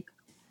were like,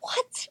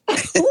 what?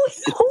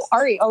 Who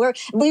are you? Oh,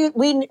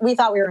 we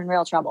thought we were in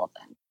real trouble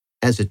then.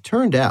 As it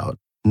turned out,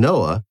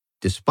 Noah,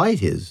 despite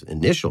his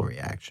initial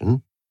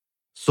reaction,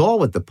 saw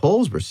what the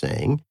polls were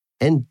saying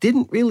and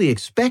didn't really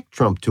expect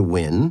Trump to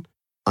win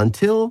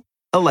until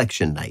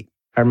election night.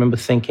 I remember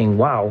thinking,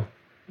 wow,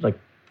 like,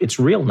 it's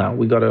real now.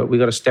 We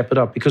gotta step it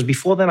up. Because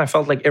before then, I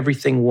felt like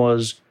everything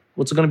was,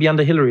 what's it going to be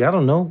under Hillary? I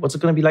don't know. What's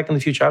it going to be like in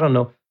the future? I don't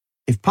know.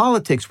 If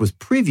politics was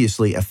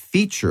previously a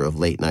feature of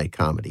late-night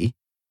comedy,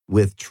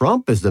 with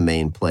Trump as the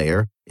main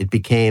player, it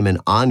became an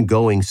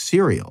ongoing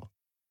serial.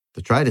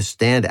 To try to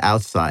stand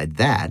outside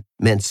that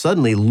meant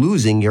suddenly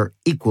losing your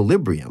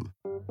equilibrium.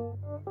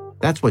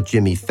 That's what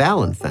Jimmy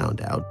Fallon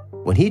found out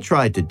when he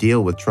tried to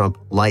deal with Trump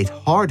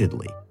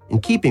lightheartedly, in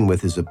keeping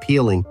with his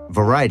appealing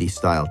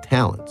variety-style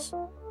talents.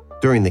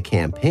 During the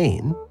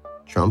campaign,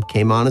 Trump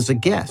came on as a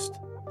guest,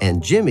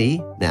 and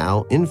Jimmy,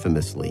 now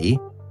infamously,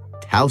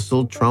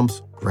 tousled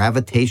Trump's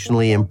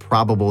gravitationally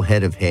improbable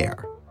head of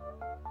hair.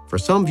 For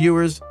some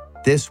viewers,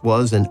 this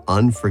was an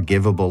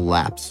unforgivable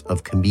lapse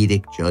of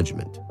comedic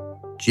judgment.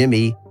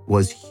 Jimmy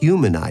was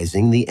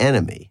humanizing the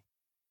enemy.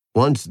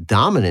 Once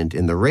dominant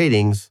in the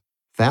ratings,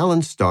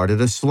 Fallon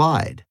started a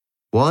slide,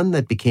 one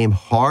that became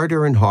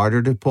harder and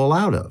harder to pull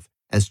out of,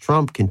 as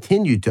Trump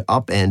continued to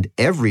upend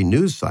every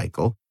news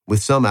cycle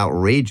with some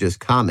outrageous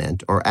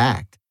comment or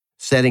act,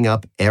 setting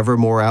up ever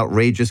more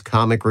outrageous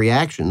comic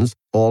reactions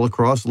all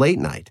across late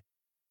night.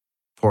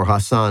 For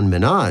Hasan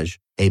Minhaj,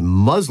 a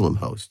Muslim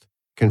host,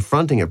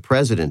 confronting a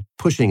president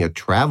pushing a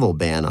travel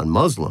ban on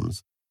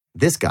Muslims,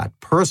 this got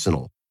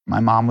personal. My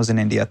mom was in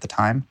India at the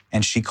time,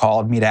 and she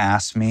called me to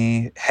ask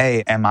me,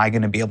 hey, am I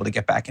going to be able to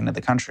get back into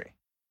the country?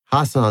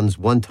 Hasan's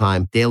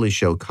one-time Daily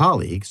Show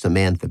colleague,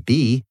 Samantha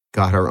Bee,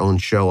 got her own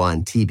show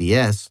on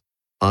TBS,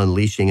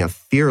 unleashing a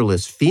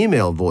fearless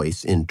female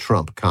voice in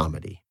Trump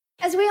comedy.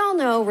 As we all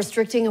know,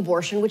 restricting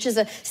abortion, which is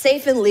a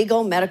safe and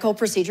legal medical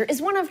procedure,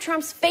 is one of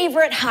Trump's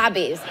favorite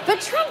hobbies.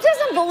 But Trump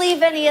doesn't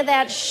believe any of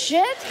that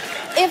shit.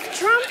 If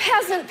Trump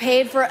hasn't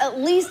paid for at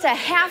least a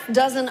half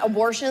dozen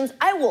abortions,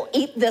 I will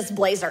eat this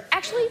blazer.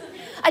 Actually,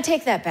 I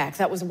take that back.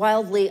 That was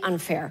wildly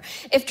unfair.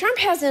 If Trump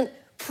hasn't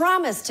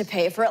promised to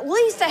pay for at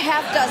least a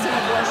half dozen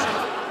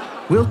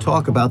abortions. We'll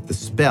talk about the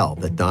spell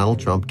that Donald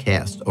Trump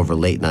cast over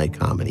late-night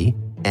comedy,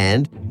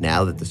 and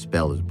now that the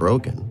spell is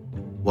broken,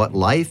 what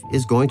life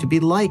is going to be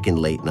like in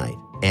late night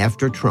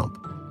after Trump,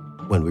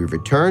 when we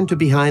return to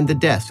Behind the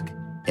Desk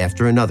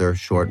after another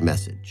short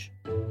message.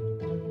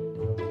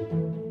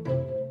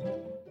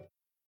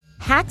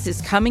 Hacks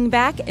is coming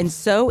back, and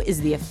so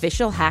is the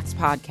official Hacks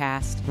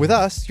podcast. With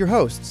us, your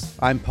hosts.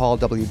 I'm Paul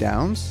W.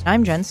 Downs.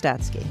 I'm Jen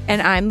Statsky.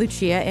 And I'm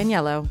Lucia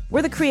Agnello.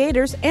 We're the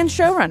creators and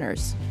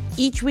showrunners.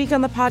 Each week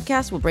on the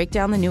podcast, we'll break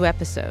down the new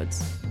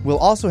episodes. We'll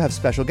also have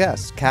special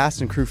guests,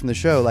 cast and crew from the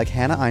show like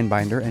Hannah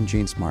Einbinder and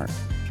Gene Smart.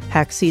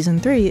 Hacks Season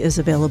 3 is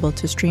available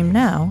to stream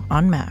now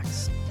on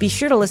Max. Be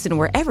sure to listen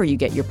wherever you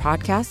get your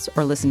podcasts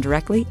or listen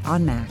directly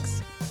on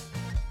Max.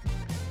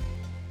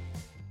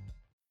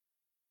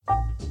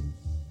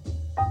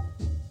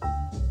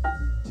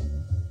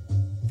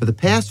 For the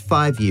past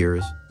 5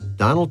 years,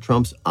 Donald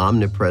Trump's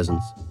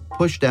omnipresence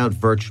pushed out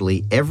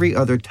virtually every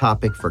other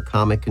topic for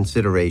comic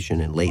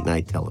consideration in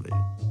late-night television.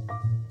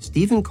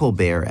 Stephen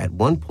Colbert, at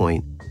one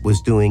point,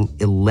 was doing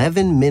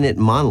 11-minute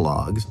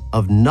monologues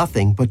of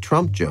nothing but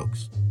Trump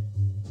jokes.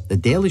 The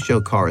Daily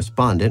Show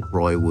correspondent,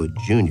 Roy Wood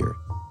Jr.,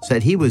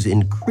 said he was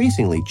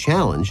increasingly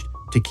challenged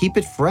to keep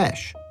it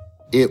fresh.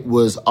 It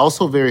was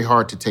also very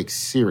hard to take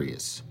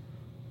serious,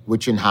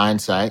 which in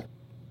hindsight,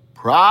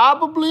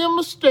 probably a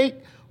mistake.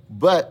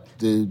 But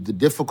the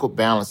difficult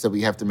balance that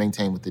we have to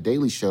maintain with The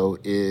Daily Show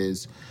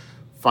is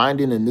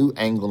finding a new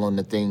angle on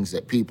the things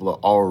that people are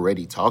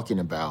already talking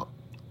about,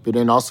 but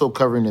then also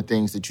covering the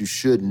things that you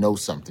should know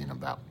something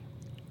about.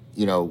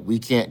 You know, we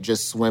can't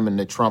just swim in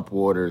the Trump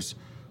waters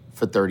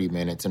for 30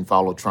 minutes and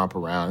follow Trump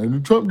around.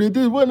 And Trump did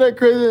this, wasn't that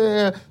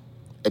crazy?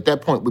 At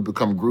that point, we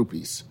become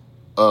groupies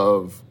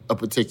of a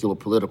particular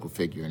political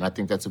figure. And I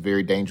think that's a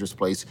very dangerous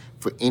place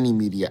for any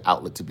media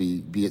outlet to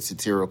be it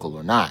satirical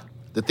or not.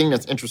 The thing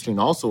that's interesting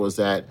also is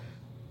that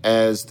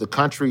as the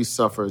country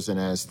suffers and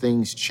as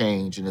things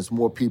change and as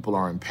more people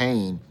are in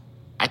pain,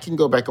 I can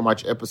go back and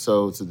watch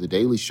episodes of The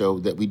Daily Show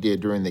that we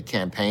did during the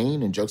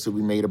campaign and jokes that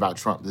we made about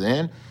Trump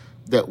then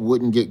that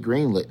wouldn't get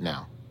greenlit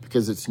now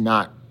because it's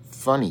not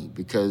funny,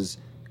 because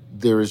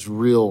there is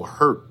real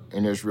hurt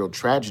and there's real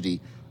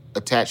tragedy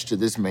attached to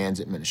this man's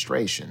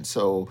administration.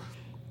 So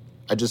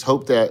I just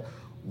hope that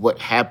what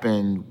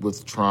happened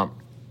with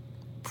Trump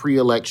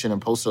pre-election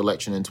and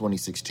post-election in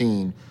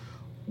 2016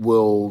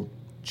 will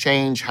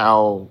change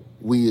how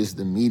we as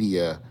the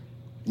media,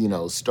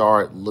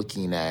 start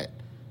looking at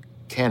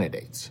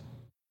candidates.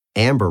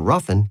 Amber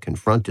Ruffin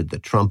confronted the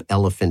Trump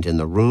elephant in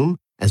the room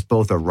as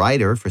both a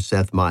writer for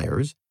Seth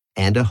Meyers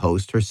and a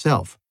host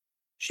herself.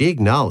 She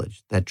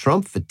acknowledged that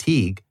Trump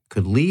fatigue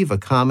could leave a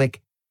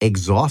comic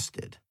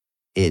exhausted.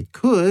 It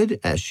could,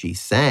 as she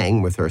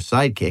sang with her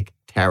sidekick,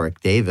 Tarek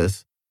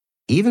Davis,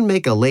 even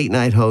make a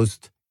late-night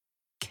host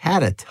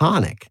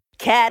catatonic.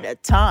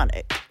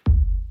 Catatonic.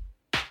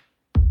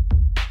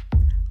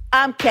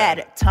 I'm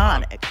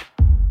catatonic.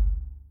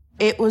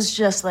 It was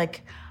just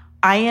like,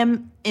 I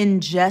am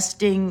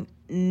ingesting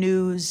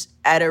news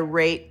at a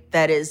rate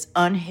that is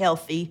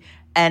unhealthy,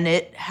 and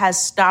it has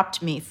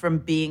stopped me from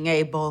being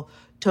able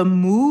to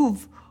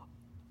move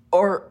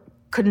or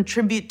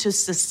contribute to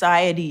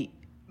society.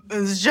 It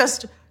was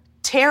just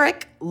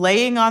Tarek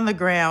laying on the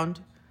ground,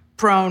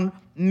 prone,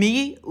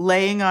 me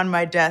laying on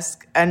my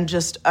desk, and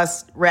just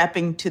us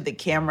rapping to the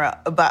camera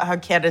about how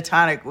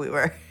catatonic we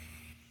were.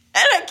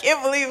 And I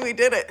can't believe we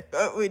did it.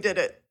 We did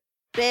it.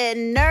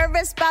 Been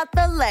nervous about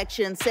the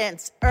election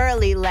since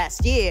early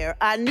last year.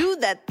 I knew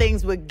that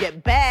things would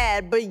get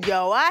bad, but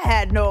yo, I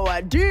had no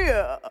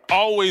idea.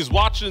 Always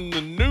watching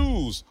the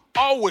news,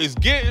 always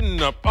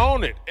getting up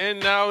on it. And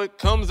now it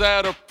comes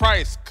at a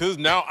price, cause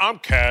now I'm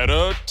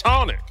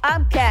catatonic.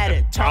 I'm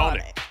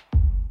catatonic.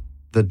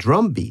 The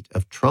drumbeat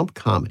of Trump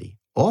comedy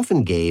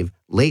often gave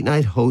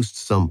late-night hosts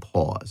some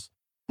pause,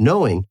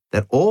 knowing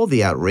that all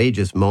the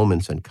outrageous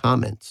moments and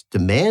comments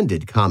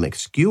demanded comic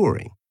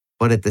skewering,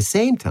 but at the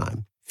same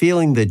time,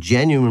 feeling the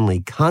genuinely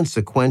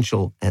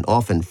consequential and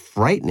often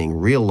frightening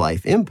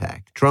real-life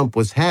impact Trump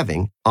was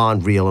having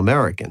on real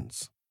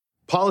Americans.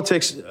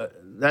 Politics,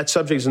 that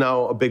subject is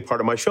now a big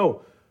part of my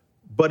show,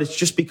 but it's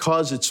just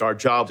because it's our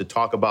job to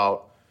talk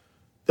about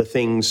the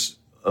things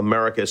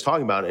America is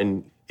talking about,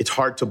 and it's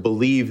hard to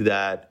believe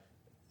that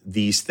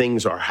these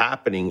things are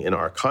happening in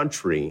our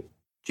country.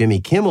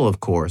 Jimmy Kimmel, of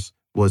course,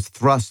 was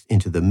thrust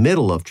into the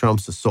middle of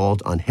Trump's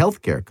assault on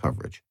health care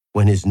coverage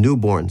when his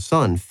newborn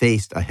son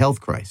faced a health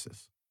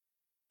crisis.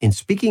 In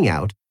speaking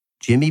out,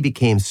 Jimmy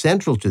became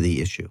central to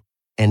the issue,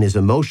 and his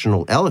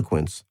emotional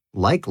eloquence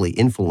likely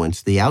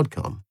influenced the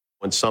outcome.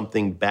 When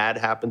something bad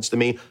happens to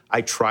me,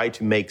 I try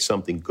to make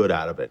something good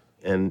out of it.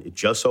 And it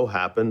just so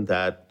happened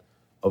that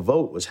a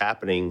vote was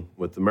happening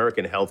with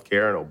American health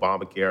care and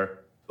Obamacare.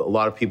 A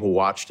lot of people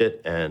watched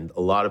it, and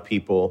a lot of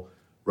people,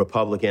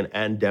 Republican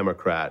and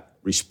Democrat,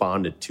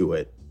 responded to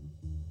it.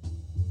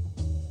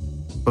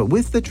 But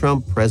with the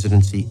Trump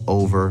presidency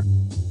over,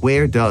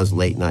 where does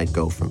late night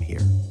go from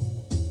here?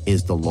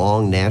 Is the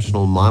long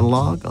national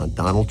monologue on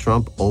Donald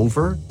Trump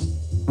over?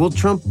 Will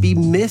Trump be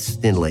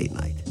missed in late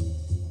night?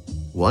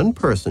 One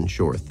person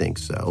sure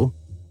thinks so.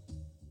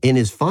 In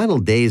his final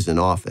days in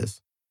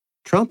office,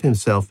 Trump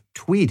himself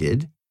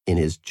tweeted, in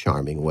his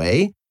charming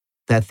way,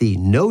 that the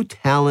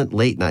no-talent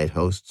late-night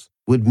hosts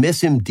would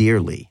miss him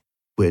dearly,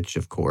 which,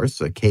 of course,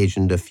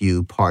 occasioned a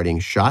few parting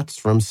shots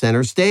from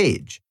center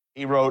stage.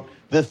 He wrote,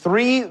 "The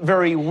three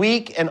very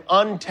weak and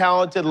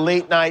untalented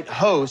late-night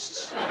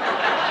hosts."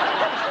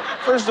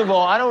 First of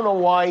all, I don't know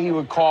why he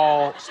would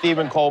call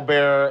Stephen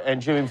Colbert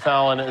and Jimmy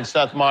Fallon and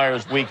Seth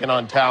Meyers weak and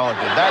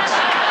untalented.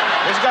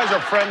 Those guys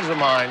are friends of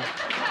mine,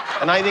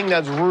 and I think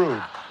that's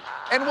rude.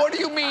 And what do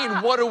you mean,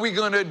 what are we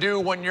going to do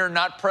when you're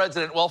not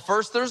president? Well,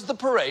 first there's the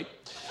parade.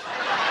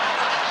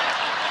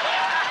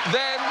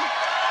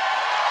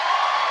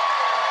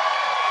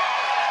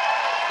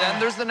 Then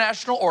there's the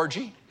national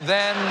orgy.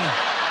 Then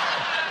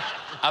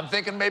I'm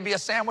thinking maybe a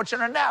sandwich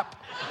and a nap.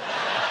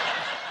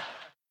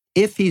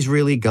 If he's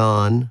really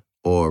gone,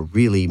 or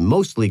really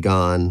mostly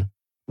gone,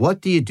 what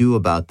do you do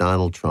about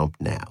Donald Trump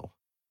now?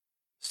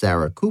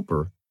 Sarah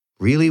Cooper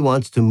really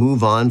wants to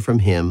move on from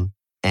him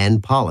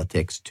and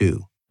politics,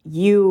 too.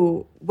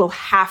 You will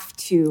have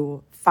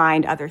to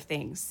find other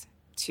things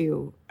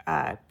to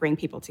bring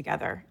people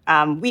together.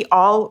 We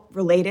all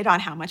related on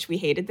how much we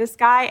hated this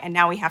guy, and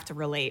now we have to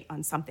relate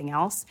on something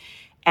else.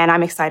 And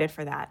I'm excited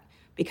for that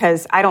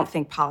because I don't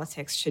think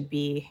politics should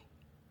be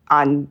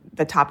on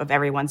the top of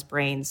everyone's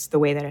brains the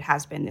way that it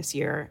has been this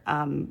year.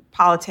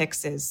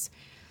 Politics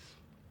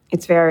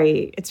it's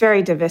very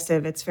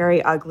divisive, it's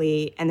very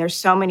ugly, and there's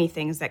so many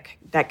things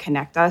that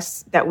connect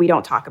us that we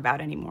don't talk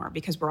about anymore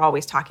because we're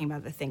always talking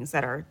about the things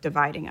that are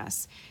dividing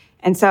us.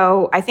 And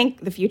so I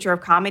think the future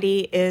of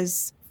comedy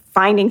is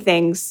finding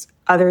things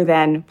other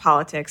than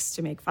politics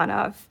to make fun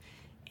of.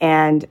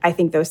 And I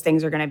think those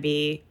things are going to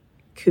be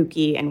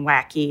kooky and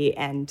wacky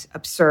and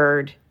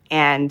absurd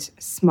and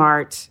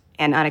smart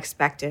and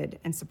unexpected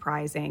and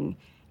surprising.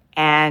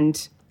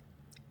 And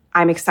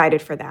I'm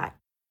excited for that.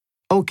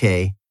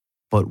 Okay,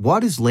 but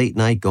what is late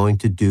night going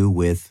to do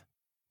with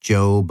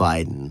Joe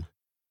Biden?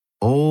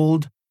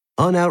 Old,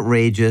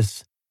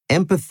 unoutrageous,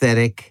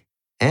 empathetic,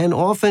 and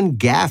often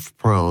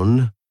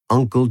gaffe-prone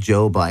Uncle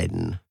Joe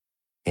Biden.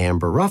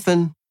 Amber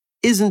Ruffin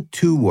isn't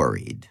too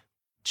worried.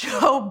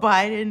 Joe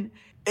Biden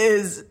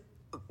is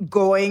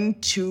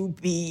going to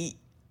be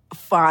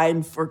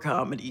fine for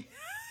comedy.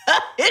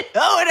 You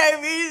know what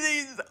I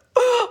mean? He's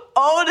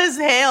old as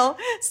hell,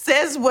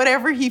 says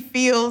whatever he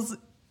feels.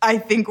 I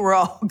think we're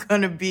all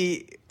going to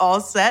be all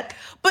set.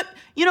 But,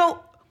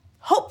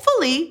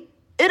 hopefully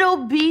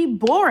it'll be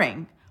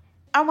boring.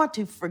 I want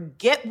to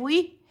forget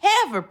we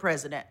have a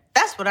president.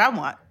 That's what I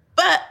want.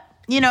 But,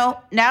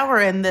 now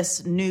we're in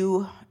this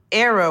new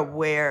era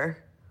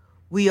where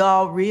we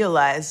all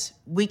realize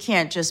we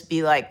can't just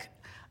be like,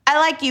 I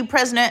like you,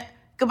 President.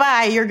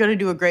 Goodbye. You're going to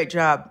do a great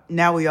job.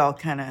 Now we all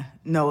kind of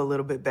know a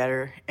little bit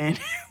better. And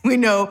we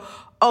know,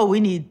 we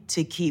need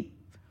to keep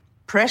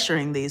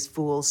pressuring these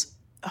fools.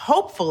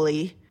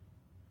 Hopefully,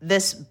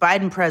 this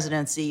Biden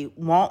presidency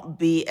won't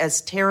be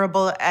as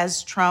terrible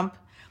as Trump.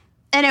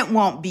 And we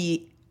won't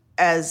be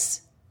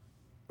as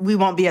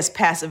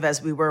passive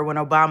as we were when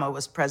Obama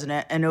was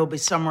president. And it'll be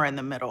somewhere in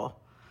the middle.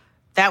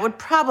 That would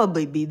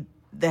probably be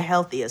the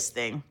healthiest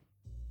thing.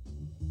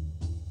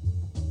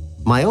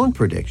 My own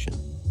prediction,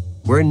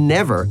 we're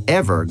never,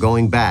 ever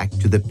going back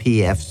to the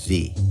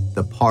PFZ,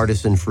 the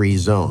partisan-free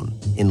zone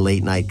in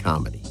late-night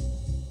comedy.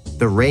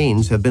 The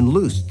reins have been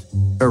loosed,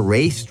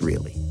 erased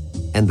really.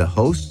 And the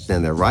hosts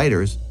and their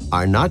writers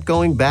are not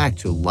going back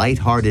to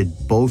lighthearted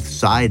both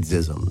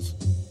sides-isms.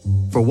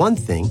 For one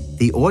thing,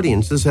 the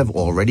audiences have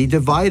already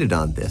divided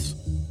on this.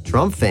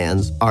 Trump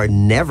fans are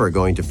never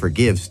going to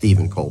forgive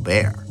Stephen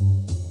Colbert.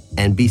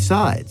 And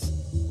besides,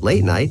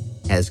 late night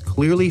has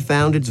clearly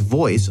found its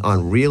voice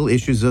on real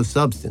issues of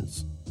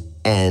substance,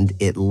 and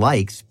it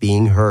likes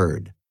being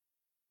heard.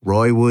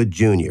 Roy Wood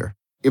Jr.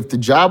 If the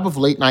job of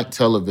late night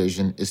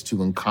television is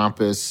to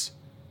encompass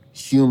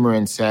humor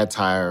and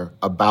satire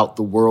about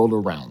the world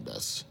around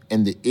us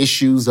and the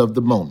issues of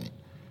the moment,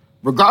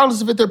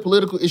 regardless of if they're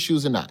political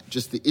issues or not,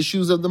 just the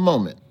issues of the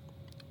moment,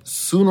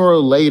 sooner or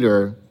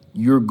later,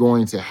 you're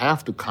going to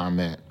have to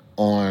comment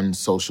on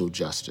social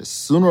justice.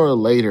 Sooner or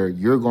later,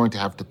 you're going to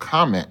have to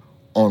comment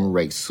on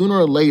race. Sooner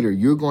or later,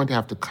 you're going to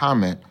have to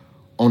comment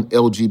on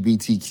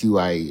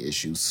LGBTQIA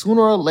issues.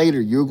 Sooner or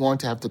later, you're going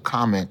to have to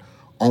comment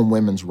on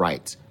women's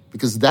rights,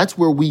 because that's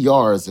where we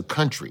are as a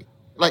country.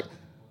 Like,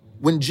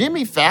 when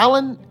Jimmy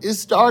Fallon is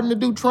starting to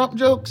do Trump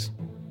jokes,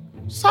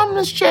 something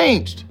has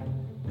changed.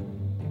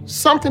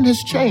 Something has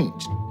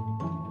changed.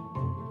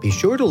 Be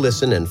sure to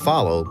listen and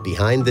follow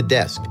Behind the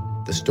Desk,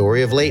 the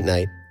story of late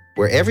night,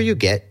 wherever you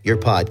get your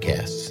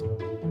podcasts.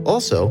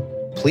 Also,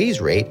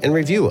 please rate and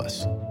review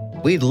us.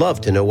 We'd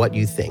love to know what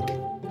you think.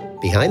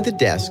 Behind the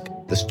Desk,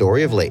 the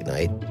story of late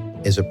night,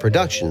 is a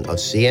production of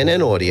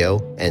CNN Audio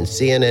and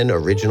CNN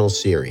Original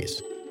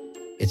Series.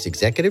 It's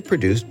executive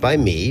produced by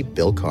me,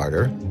 Bill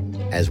Carter,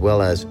 as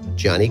well as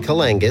Johnny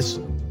Kalangas,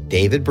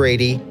 David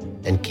Brady,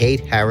 and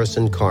Kate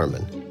Harrison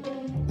Carmen.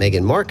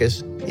 Megan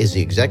Marcus is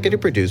the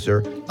executive producer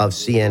of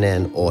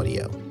CNN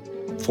Audio.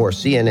 For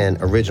CNN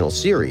Original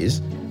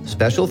Series,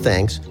 special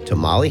thanks to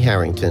Molly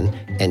Harrington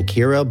and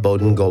Kira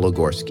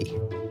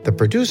Bowden-Gologorski. The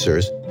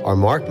producers are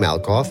Mark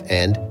Malkoff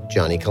and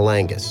Johnny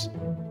Kalangas.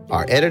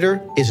 Our editor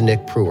is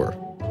Nick Pruer,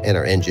 and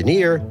our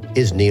engineer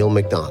is Neil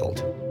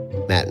McDonald.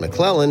 Matt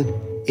McClellan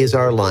is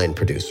our line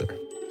producer.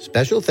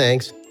 Special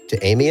thanks to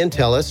Amy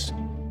Antelis,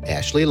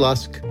 Ashley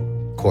Lusk,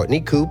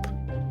 Courtney Coop,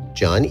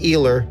 John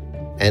Ealer,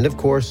 and of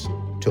course,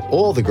 to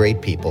all the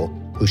great people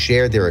who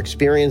shared their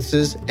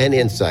experiences and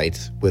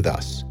insights with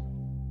us.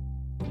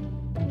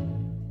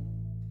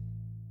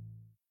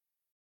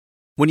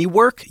 When you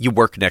work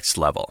next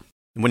level.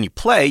 And when you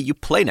play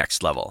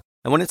next level.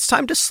 And when it's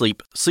time to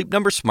sleep, Sleep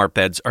Number smart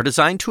beds are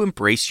designed to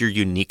embrace your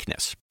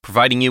uniqueness,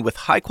 providing you with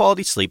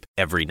high-quality sleep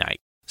every night.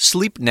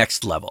 Sleep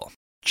next level.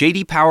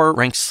 J.D. Power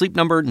ranks Sleep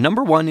Number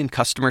 #1 in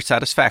customer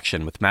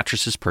satisfaction with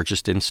mattresses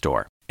purchased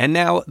in-store. And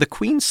now, the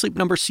Queen Sleep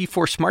Number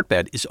C4 smart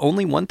bed is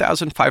only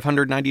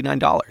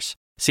 $1,599.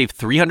 Save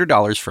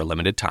 $300 for a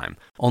limited time,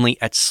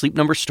 only at Sleep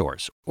Number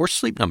stores or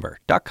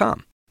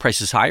sleepnumber.com.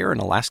 Prices higher in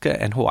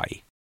Alaska and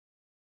Hawaii.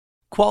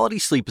 Quality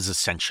sleep is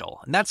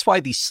essential, and that's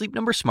why the Sleep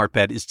Number smart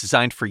bed is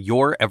designed for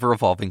your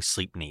ever-evolving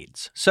sleep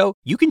needs. So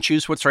you can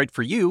choose what's right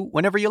for you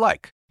whenever you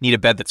like. Need a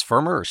bed that's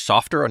firmer or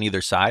softer on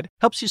either side?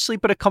 Helps you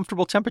sleep at a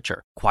comfortable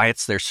temperature.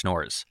 Quiets their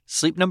snores.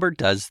 Sleep Number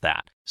does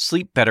that.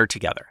 Sleep better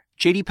together.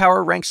 J.D.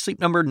 Power ranks Sleep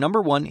Number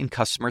 #1 in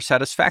customer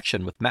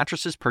satisfaction with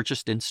mattresses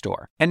purchased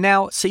in-store. And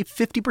now, save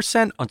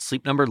 50% on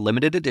Sleep Number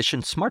limited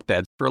edition smart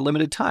beds for a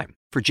limited time.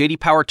 For J.D.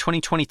 Power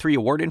 2023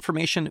 award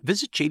information,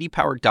 visit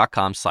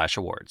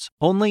jdpower.com/awards.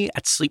 Only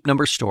at Sleep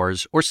Number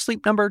stores or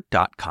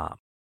sleepnumber.com.